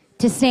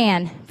 to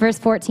stand. Verse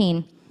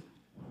 14.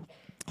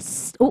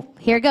 Oh,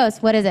 here it goes.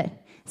 What is it?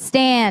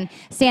 Stand.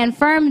 Stand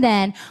firm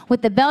then,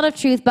 with the belt of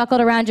truth buckled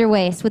around your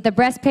waist, with the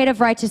breastplate of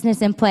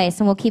righteousness in place.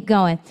 And we'll keep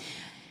going.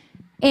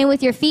 And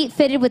with your feet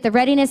fitted with the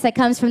readiness that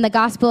comes from the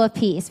gospel of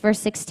peace. Verse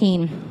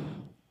 16.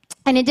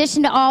 In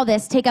addition to all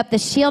this, take up the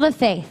shield of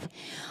faith,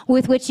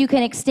 with which you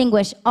can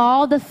extinguish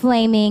all the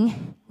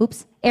flaming,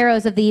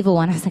 arrows of the evil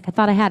one. I was like, I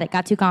thought I had it.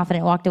 Got too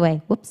confident, walked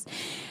away.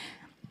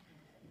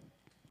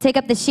 Take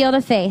up the shield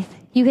of faith.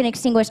 You can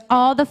extinguish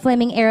all the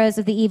flaming arrows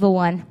of the evil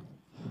one.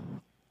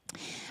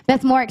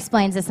 Beth Moore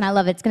explains this, and I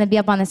love it. It's going to be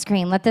up on the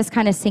screen. Let this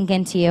kind of sink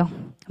into you.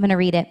 I'm going to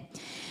read it.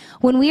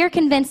 When we are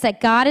convinced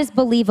that God is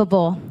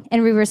believable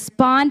and we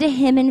respond to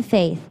him in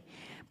faith,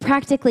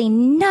 practically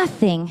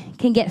nothing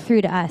can get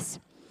through to us.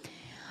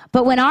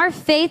 But when our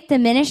faith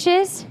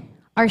diminishes,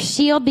 our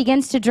shield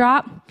begins to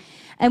drop,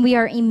 and we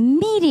are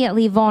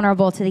immediately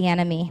vulnerable to the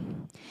enemy.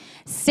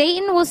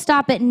 Satan will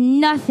stop at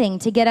nothing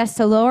to get us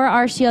to lower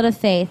our shield of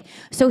faith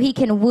so he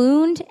can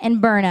wound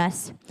and burn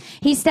us.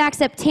 He stacks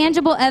up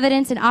tangible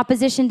evidence in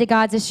opposition to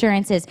God's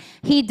assurances.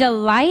 He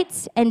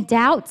delights and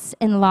doubts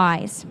and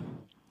lies.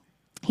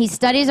 He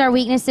studies our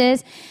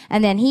weaknesses,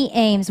 and then he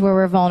aims where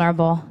we're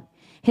vulnerable.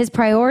 His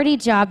priority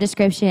job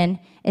description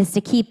is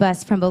to keep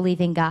us from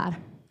believing God.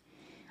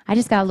 I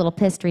just got a little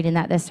pissed reading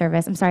that this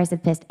service. I'm sorry I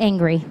said pissed.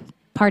 Angry.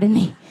 Pardon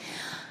me.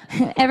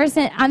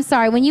 I'm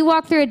sorry. When you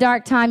walk through a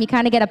dark time, you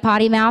kind of get a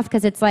potty mouth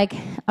because it's like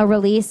a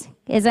release.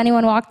 Has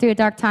anyone walked through a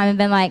dark time and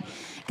been like,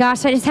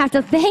 gosh, I just have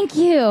to thank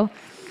you?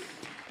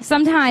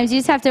 Sometimes you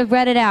just have to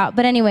red it out.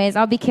 But anyways,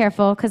 I'll be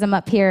careful because I'm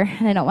up here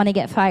and I don't want to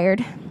get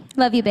fired.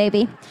 Love you,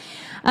 baby.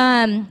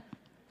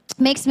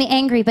 Makes me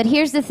angry. But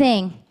here's the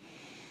thing.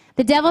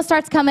 The devil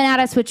starts coming at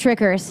us with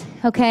triggers,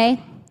 okay?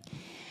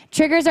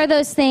 Triggers are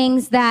those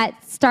things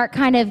that start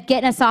kind of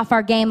getting us off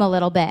our game a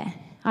little bit,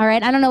 all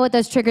right? I don't know what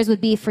those triggers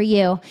would be for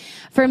you.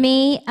 For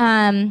me,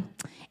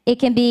 it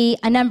can be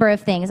a number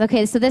of things.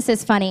 Okay, so this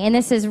is funny, and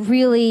this is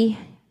really,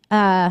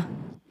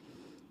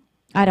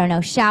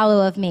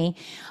 shallow of me.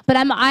 But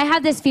I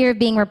have this fear of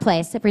being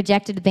replaced,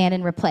 rejected,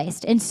 abandoned,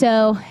 replaced. And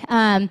so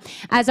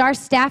as our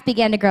staff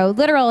began to grow,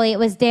 literally it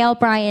was Dale,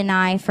 Brian, and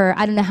I for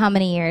I don't know how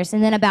many years.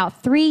 And then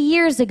about 3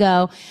 years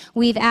ago,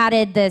 we've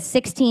added the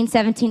 16,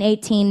 17,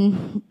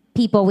 18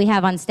 people we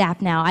have on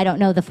staff now. I don't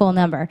know the full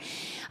number.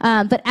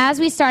 But as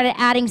we started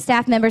adding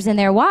staff members and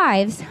their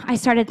wives, I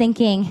started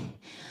thinking,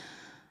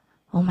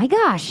 oh my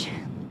gosh,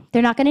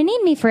 they're not going to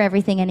need me for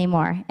everything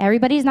anymore.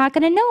 Everybody's not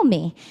going to know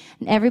me.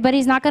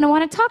 Everybody's not going to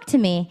want to talk to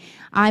me.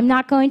 I'm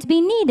not going to be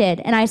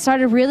needed. And I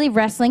started really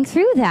wrestling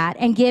through that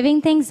and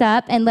giving things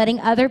up and letting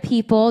other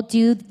people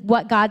do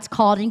what God's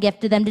called and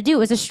gifted them to do. It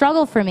was a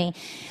struggle for me.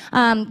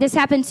 This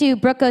happened to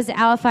Brooke goes to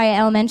Alafaya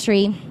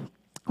Elementary.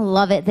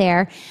 Love it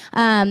there.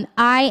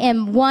 I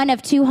am one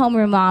of 2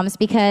 homeroom moms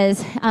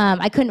because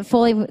I couldn't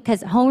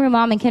because homeroom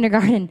mom in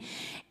kindergarten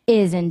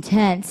is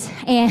intense.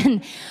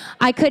 And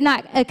I could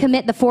not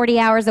commit the 40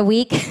 hours a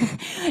week.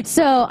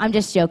 So I'm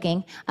just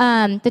joking.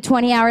 The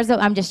 20 hours,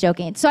 I'm just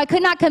joking. So I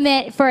could not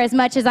commit for as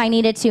much as I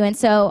needed to. And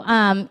so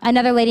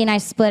another lady and I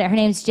split it. Her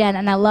name's Jen,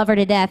 and I love her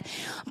to death.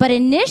 But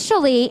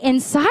initially,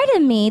 inside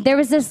of me, there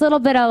was this little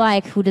bit of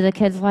like, who do the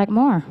kids like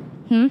more?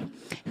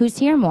 Who's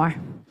here more?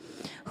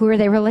 Who are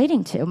they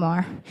relating to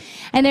more?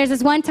 And there's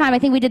this one time, I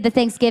think we did the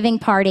Thanksgiving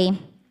party,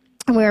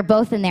 and we were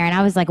both in there, and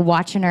I was like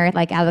watching her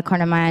like out of the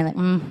corner of my eye, like,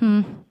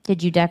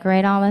 Did you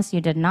decorate all this?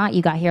 You did not.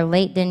 You got here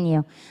late, didn't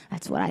you?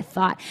 That's what I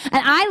thought.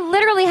 And I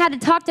literally had to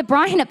talk to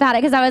Brian about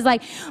it because I was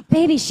like,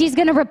 baby, she's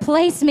going to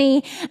replace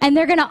me and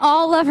they're going to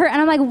all love her. And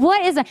I'm like,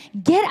 what is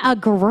get a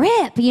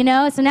grip, you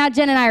know? So now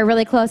Jen and I are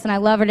really close and I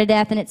love her to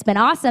death. And it's been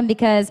awesome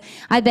because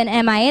I've been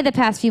MIA the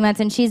past few months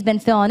and she's been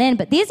filling in.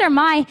 But these are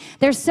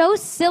they're so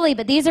silly,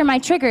 but these are my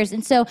triggers.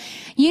 And so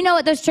you know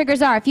what those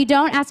triggers are. If you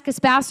don't ask a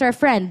spouse or a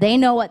friend, they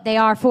know what they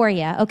are for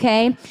you,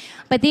 okay?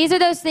 But these are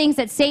those things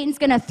that Satan's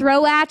going to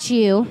throw at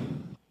you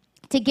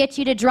to get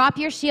you to drop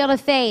your shield of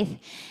faith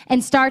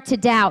and start to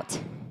doubt.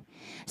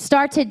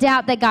 Start to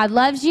doubt that God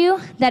loves you,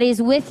 that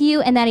he's with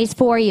you, and that he's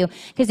for you.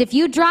 Because if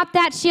you drop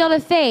that shield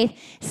of faith,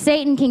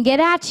 Satan can get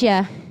at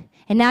you,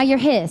 and now you're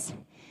his.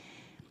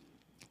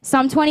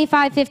 Psalm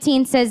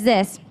 25:15 says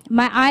this,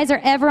 "My eyes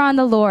are ever on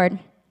the Lord,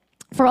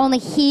 for only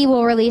he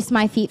will release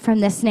my feet from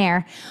the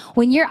snare."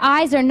 When your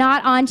eyes are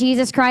not on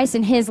Jesus Christ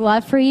and his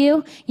love for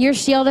you, your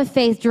shield of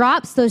faith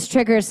drops, those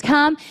triggers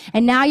come,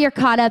 and now you're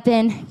caught up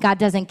in God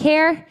doesn't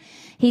care,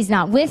 he's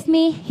not with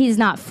me, he's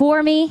not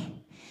for me.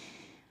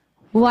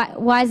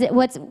 Why is it,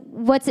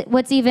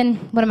 what's even,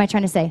 what am I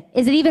trying to say?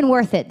 Is it even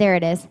worth it? There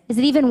it is. Is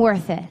it even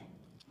worth it?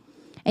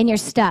 And you're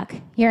stuck.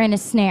 You're in a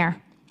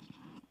snare.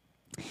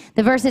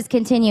 The verses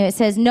continue. It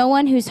says, "No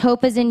one whose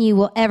hope is in you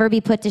will ever be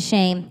put to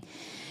shame.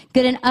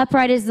 Good and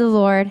upright is the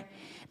Lord.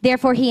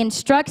 Therefore, he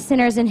instructs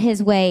sinners in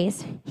his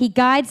ways. He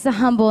guides the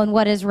humble in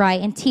what is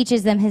right and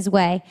teaches them his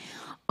way.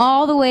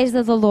 All the ways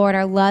of the Lord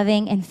are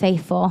loving and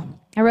faithful."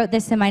 I wrote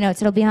this in my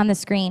notes. It'll be on the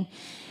screen.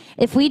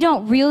 If we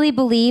don't really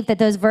believe that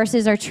those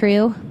verses are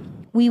true,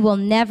 we will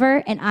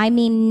never, and I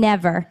mean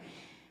never,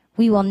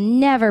 we will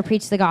never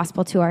preach the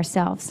gospel to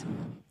ourselves.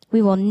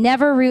 We will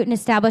never root and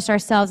establish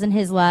ourselves in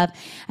his love,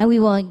 and we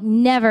will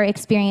never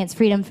experience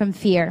freedom from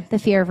fear, the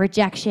fear of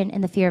rejection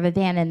and the fear of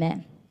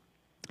abandonment.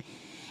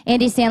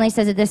 Andy Stanley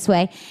says it this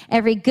way,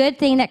 "Every good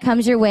thing that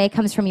comes your way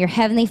comes from your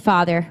heavenly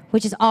Father,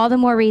 which is all the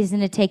more reason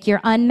to take your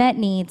unmet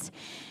needs,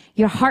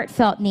 your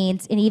heartfelt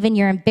needs, and even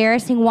your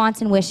embarrassing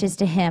wants and wishes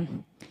to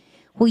him.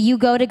 Will you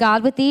go to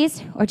God with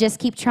these, or just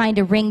keep trying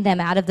to wring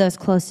them out of those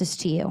closest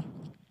to you?"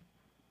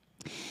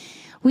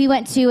 We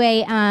went to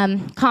a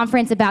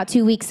conference about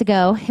 2 weeks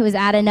ago. It was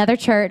at another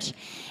church,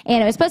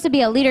 and it was supposed to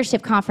be a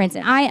leadership conference.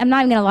 And I'm not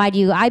even going to lie to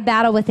you. I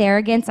battle with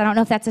arrogance. I don't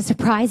know if that's a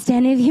surprise to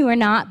any of you or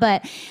not,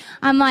 but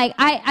I'm like,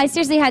 I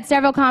seriously had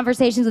several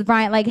conversations with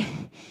Brian,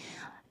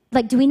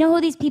 like, do we know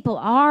who these people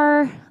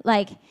are?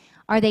 Like,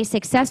 are they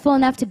successful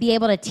enough to be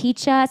able to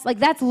teach us? Like,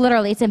 that's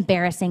literally, it's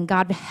embarrassing.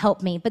 God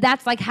help me. But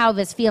that's like how I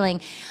was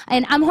feeling.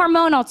 And I'm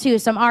hormonal too,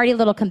 so I'm already a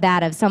little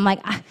combative. So I'm like,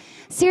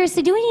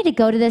 seriously, do we need to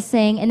go to this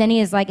thing? And then he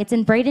is like, it's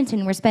in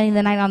Bradenton. We're spending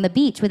the night on the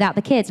beach without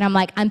the kids. And I'm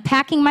like, I'm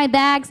packing my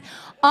bags.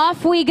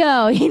 Off we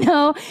go, you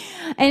know?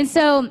 And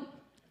so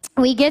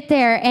we get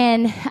there,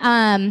 and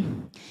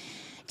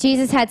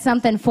Jesus had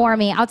something for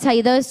me. I'll tell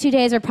you, those 2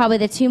 days are probably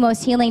the 2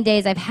 most healing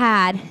days I've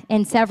had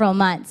in several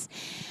months.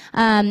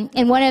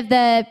 And one of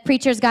the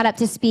preachers got up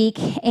to speak,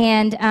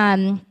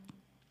 and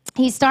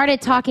he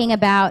started talking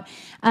about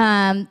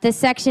this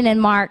section in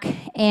Mark,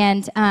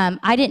 and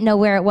I didn't know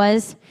where it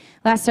was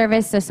last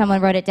service, so someone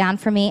wrote it down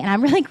for me, and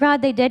I'm really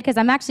glad they did, because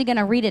I'm actually going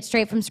to read it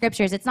straight from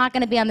scriptures. It's not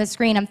going to be on the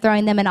screen. I'm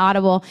throwing them in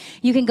Audible.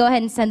 You can go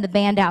ahead and send the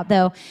band out,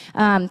 though,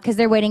 because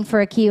they're waiting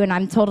for a cue, and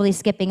I'm totally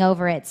skipping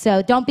over it.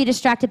 So don't be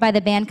distracted by the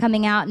band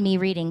coming out and me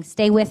reading.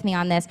 Stay with me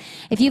on this.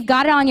 If you've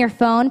got it on your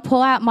phone,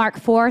 pull out Mark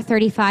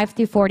 4:35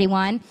 through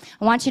 41.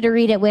 I want you to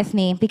read it with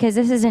me, because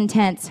this is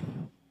intense.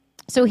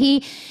 So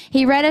he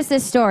read us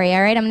this story,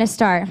 all right? I'm going to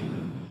start.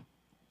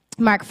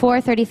 Mark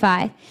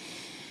 4:35.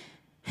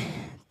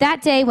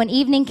 That day when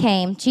evening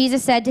came,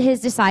 Jesus said to his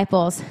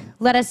disciples,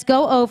 "Let us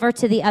go over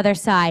to the other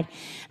side."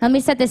 Let me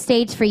set the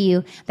stage for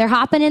you. They're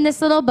hopping in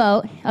this little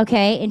boat,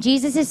 okay? And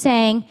Jesus is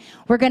saying,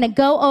 we're going to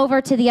go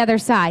over to the other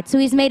side. So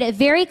he's made it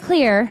very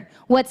clear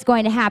what's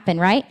going to happen,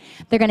 right?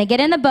 They're going to get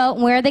in the boat,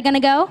 and where are they going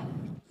to go?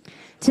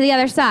 To the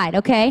other side,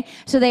 okay?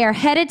 So they are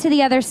headed to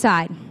the other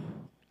side.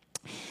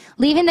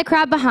 Leaving the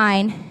crowd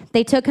behind,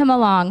 they took him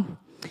along,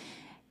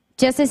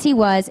 just as he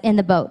was in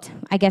the boat.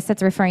 I guess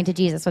that's referring to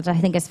Jesus, which I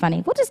think is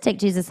funny. We'll just take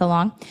Jesus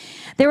along.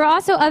 There were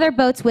also other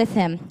boats with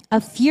him. A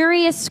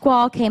furious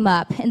squall came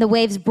up, and the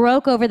waves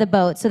broke over the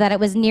boat so that it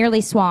was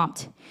nearly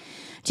swamped.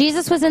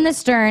 Jesus was in the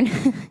stern,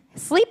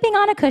 sleeping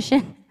on a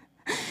cushion.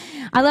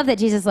 I love that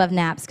Jesus loved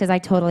naps, because I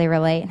totally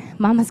relate.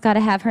 Mama's got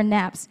to have her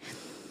naps.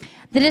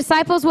 The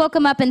disciples woke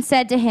him up and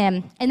said to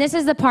him, and this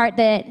is the part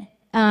that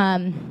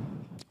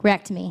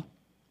wrecked me,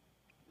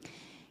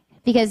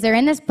 because they're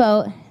in this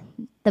boat.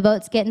 The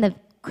boat's getting the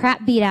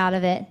crap beat out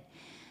of it.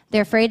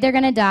 They're afraid they're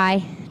going to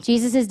die.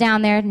 Jesus is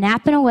down there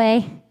napping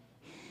away.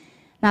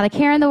 Not a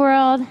care in the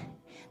world.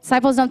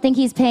 Disciples don't think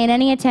he's paying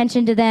any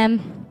attention to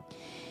them.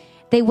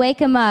 They wake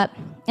him up,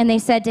 and they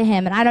said to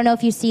him, and I don't know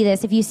if you see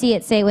this. If you see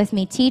it, say it with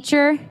me.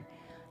 "Teacher,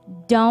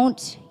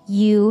 don't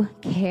you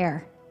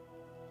care?"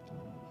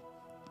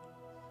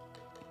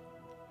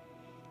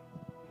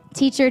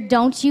 Teacher,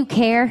 don't you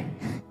care?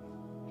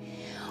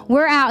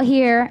 We're out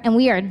here, and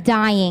we are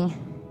dying.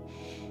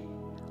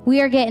 We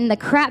are getting the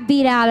crap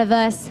beat out of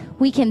us.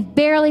 We can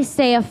barely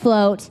stay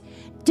afloat.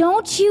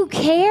 Don't you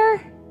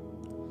care?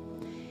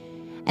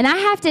 And I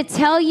have to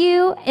tell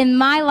you, in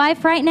my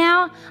life right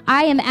now,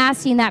 I am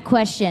asking that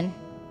question.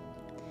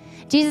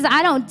 Jesus,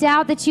 I don't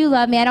doubt that you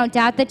love me. I don't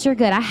doubt that you're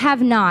good. I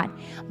have not.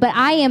 But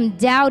I am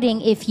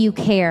doubting if you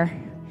care.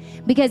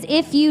 Because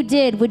if you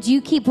did, would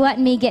you keep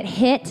letting me get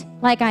hit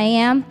like I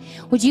am?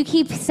 Would you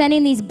keep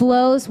sending these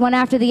blows one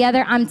after the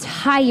other? I'm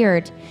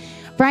tired.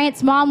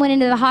 Bryant's mom went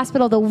into the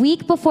hospital the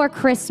week before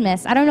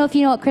Christmas. I don't know if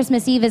you know what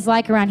Christmas Eve is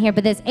like around here,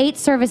 but there's 8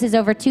 services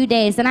over 2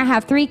 days. Then I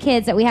have 3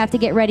 kids that we have to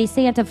get ready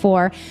Santa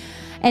for.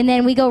 And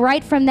then we go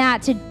right from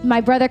that to my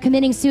brother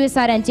committing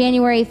suicide on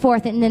January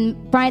 4th. And then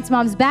Bryant's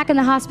mom's back in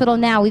the hospital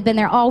now. We've been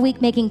there all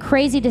week making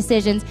crazy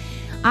decisions.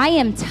 I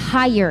am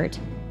tired.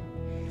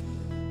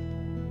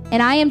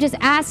 And I am just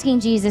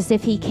asking Jesus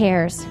if he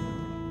cares.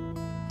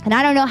 And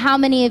I don't know how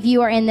many of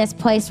you are in this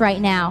place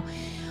right now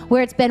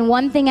where it's been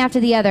one thing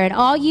after the other, and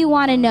all you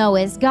want to know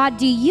is, God,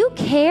 do you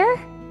care?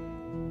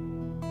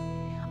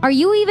 Are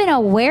you even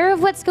aware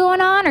of what's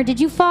going on, or did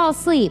you fall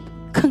asleep?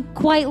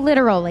 Quite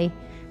literally.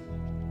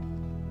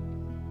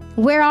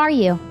 Where are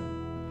you?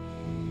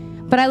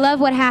 But I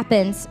love what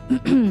happens.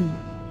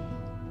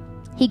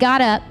 He got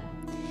up,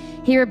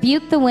 he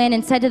rebuked the wind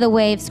and said to the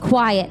waves,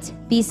 "Quiet,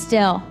 be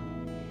still."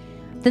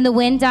 Then the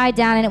wind died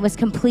down and it was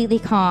completely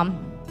calm.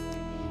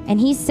 And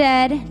he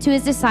said to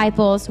his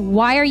disciples,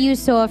 "Why are you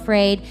so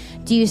afraid?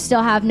 Do you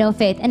still have no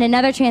faith?" In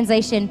another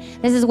translation,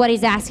 this is what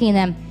he's asking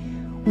them.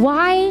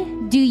 Why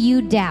do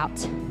you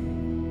doubt?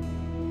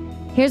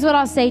 Here's what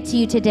I'll say to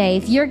you today.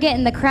 If you're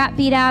getting the crap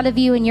beat out of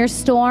you in your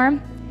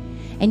storm,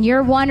 and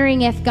you're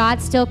wondering if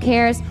God still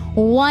cares,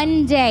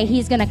 one day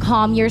he's going to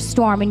calm your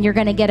storm and you're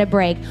going to get a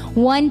break.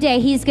 One day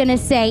he's going to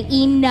say,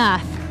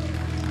 "Enough."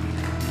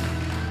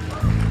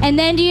 And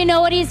then do you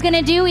know what he's going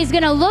to do? He's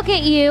going to look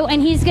at you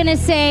and he's going to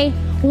say,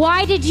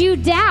 "Why did you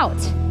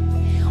doubt?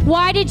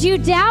 Why did you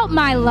doubt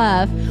my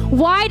love?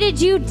 Why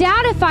did you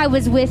doubt if I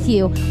was with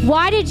you?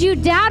 Why did you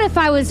doubt if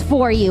I was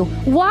for you?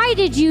 Why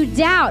did you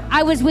doubt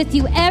I was with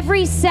you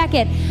every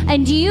second?"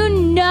 And do you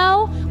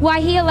know why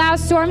he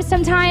allows storms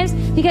sometimes?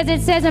 Because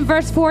it says in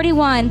verse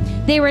 41,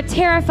 they were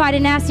terrified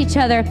and asked each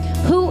other,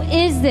 "Who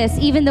is this?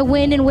 Even the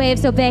wind and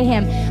waves obey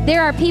him."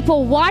 There are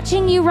people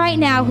watching you right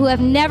now who have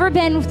never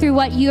been through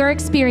what you're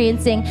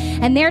experiencing,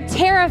 and they're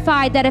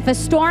terrified that if a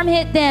storm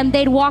hit them,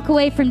 they'd walk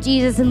away from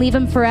Jesus and leave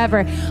him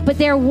forever. But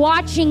they're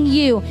watching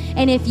you,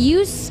 and if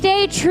you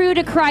stay true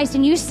to Christ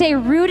and you stay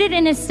rooted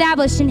and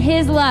established in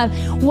his love,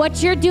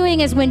 what you're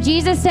doing is when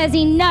Jesus says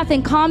enough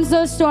and calms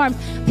those storms,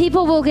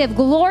 people will give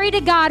glory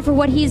to God for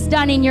what he's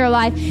done in your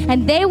life,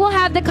 and they will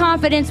have the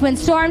confidence when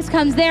storms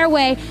comes their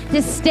way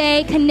to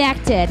stay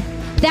connected.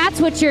 That's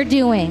what you're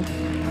doing.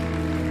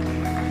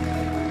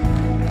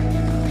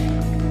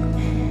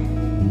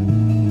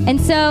 And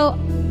so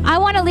I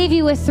want to leave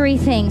you with 3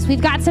 things.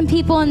 We've got some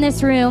people in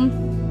this room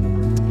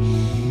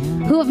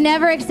who have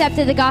never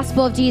accepted the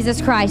gospel of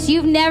Jesus Christ.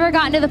 You've never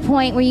gotten to the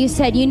point where you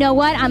said, "You know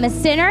what? I'm a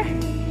sinner.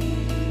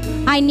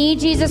 I need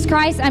Jesus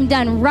Christ. I'm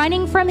done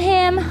running from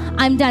him.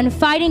 I'm done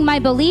fighting my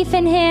belief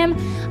in him.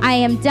 I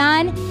am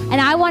done,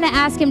 and I want to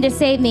ask him to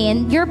save me.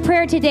 And your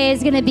prayer today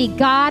is going to be,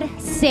 God,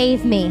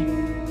 save me.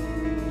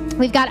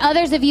 We've got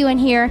others of you in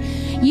here.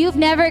 You've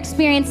never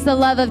experienced the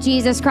love of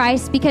Jesus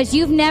Christ because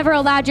you've never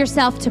allowed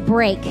yourself to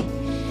break.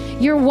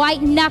 You're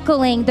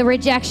white-knuckling the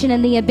rejection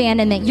and the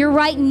abandonment. You're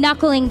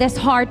white-knuckling this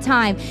hard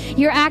time.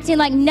 You're acting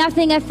like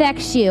nothing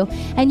affects you.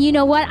 And you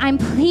know what? I'm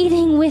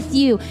pleading with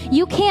you.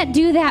 You can't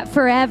do that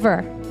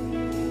forever.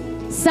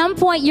 Some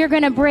point you're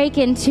going to break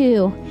in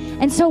two.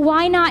 And so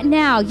why not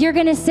now? You're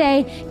going to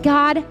say,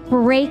 God,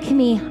 break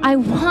me. I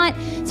want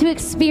to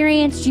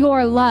experience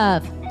your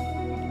love.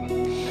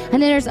 And then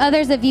there's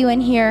others of you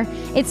in here.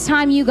 It's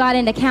time you got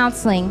into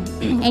counseling.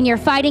 And you're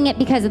fighting it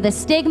because of the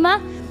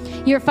stigma.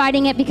 You're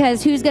fighting it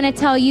because who's going to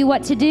tell you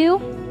what to do?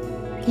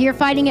 You're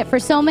fighting it for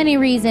so many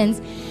reasons.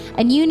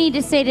 And you need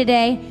to say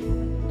today,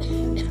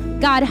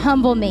 God,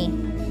 humble me.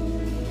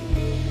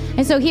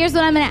 And so here's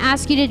what I'm going to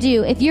ask you to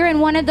do. If you're in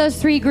one of those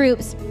three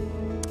groups,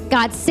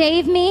 God,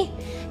 save me,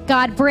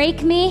 God,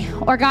 break me,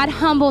 or God,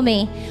 humble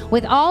me.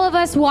 With all of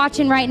us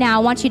watching right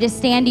now, I want you to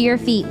stand to your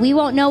feet. We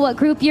won't know what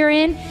group you're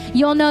in.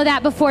 You'll know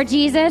that before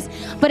Jesus.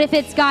 But if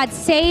it's God,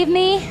 save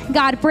me,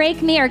 God,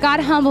 break me, or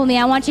God, humble me,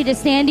 I want you to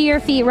stand to your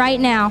feet right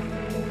now,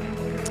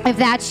 if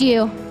that's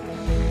you.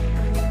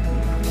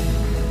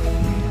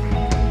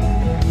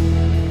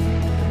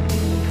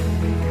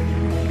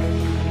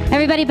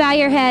 Everybody bow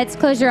your heads,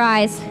 close your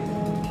eyes.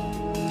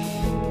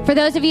 For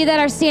those of you that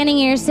are standing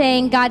here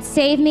saying, God,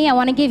 save me, I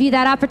want to give you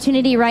that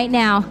opportunity right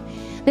now.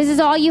 This is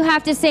all you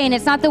have to say, and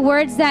it's not the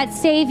words that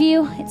save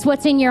you, it's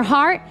what's in your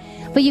heart.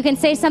 But you can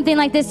say something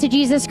like this to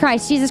Jesus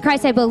Christ. Jesus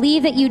Christ, I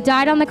believe that you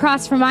died on the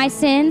cross for my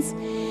sins.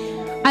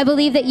 I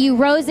believe that you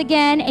rose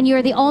again, and you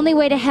are the only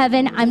way to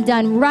heaven. I'm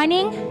done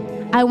running.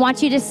 I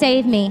want you to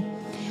save me.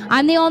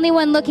 I'm the only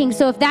one looking.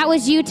 So if that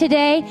was you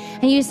today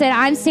and you said,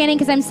 I'm standing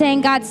because I'm saying,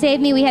 God, save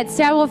me. We had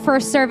several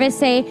first service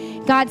say,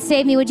 God,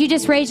 save me. Would you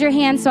just raise your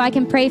hand so I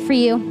can pray for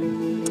you?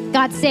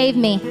 God, save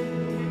me.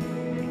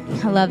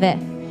 I love it.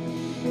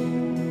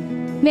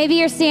 Maybe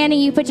you're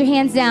standing, you put your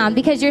hands down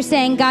because you're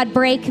saying, God,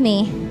 break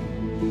me.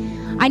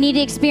 I need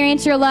to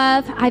experience your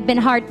love. I've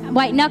been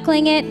white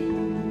knuckling it.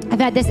 I've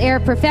had this air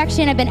of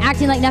perfection. I've been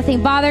acting like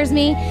nothing bothers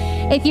me.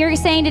 If you're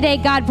saying today,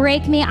 God,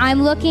 break me,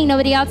 I'm looking,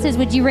 nobody else is,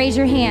 would you raise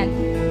your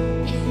hand?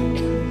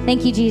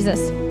 Thank you,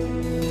 Jesus.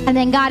 And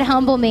then, God,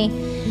 humble me.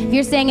 If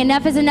you're saying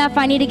enough is enough,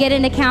 I need to get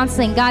into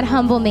counseling, God,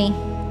 humble me.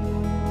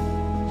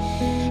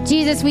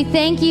 Jesus, we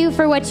thank you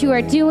for what you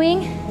are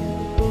doing.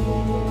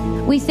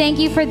 We thank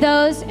you for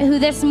those who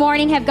this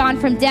morning have gone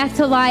from death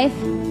to life.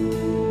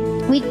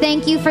 We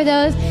thank you for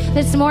those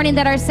this morning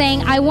that are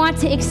saying, I want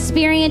to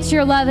experience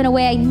your love in a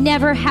way I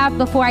never have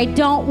before. I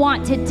don't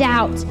want to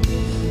doubt.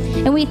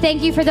 And we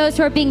thank you for those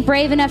who are being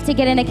brave enough to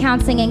get into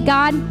counseling. And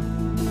God,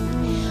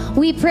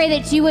 we pray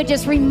that you would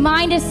just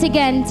remind us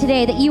again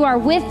today that you are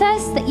with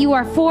us, that you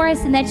are for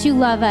us, and that you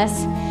love us.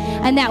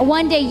 And that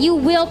one day you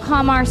will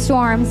calm our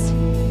storms.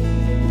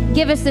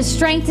 Give us the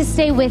strength to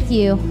stay with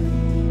you.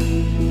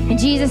 In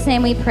Jesus'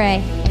 name we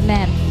pray.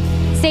 Amen.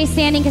 Stay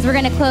standing because we're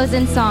going to close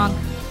in song.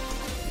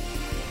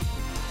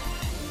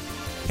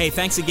 Hey,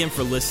 thanks again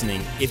for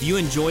listening. If you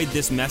enjoyed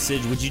this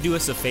message, would you do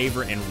us a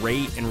favor and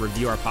rate and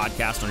review our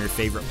podcast on your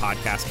favorite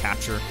podcast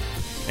catcher?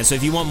 And so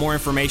if you want more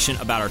information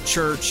about our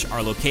church,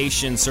 our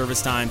location,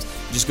 service times,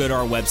 just go to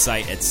our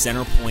website at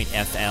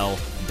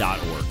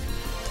centerpointfl.org.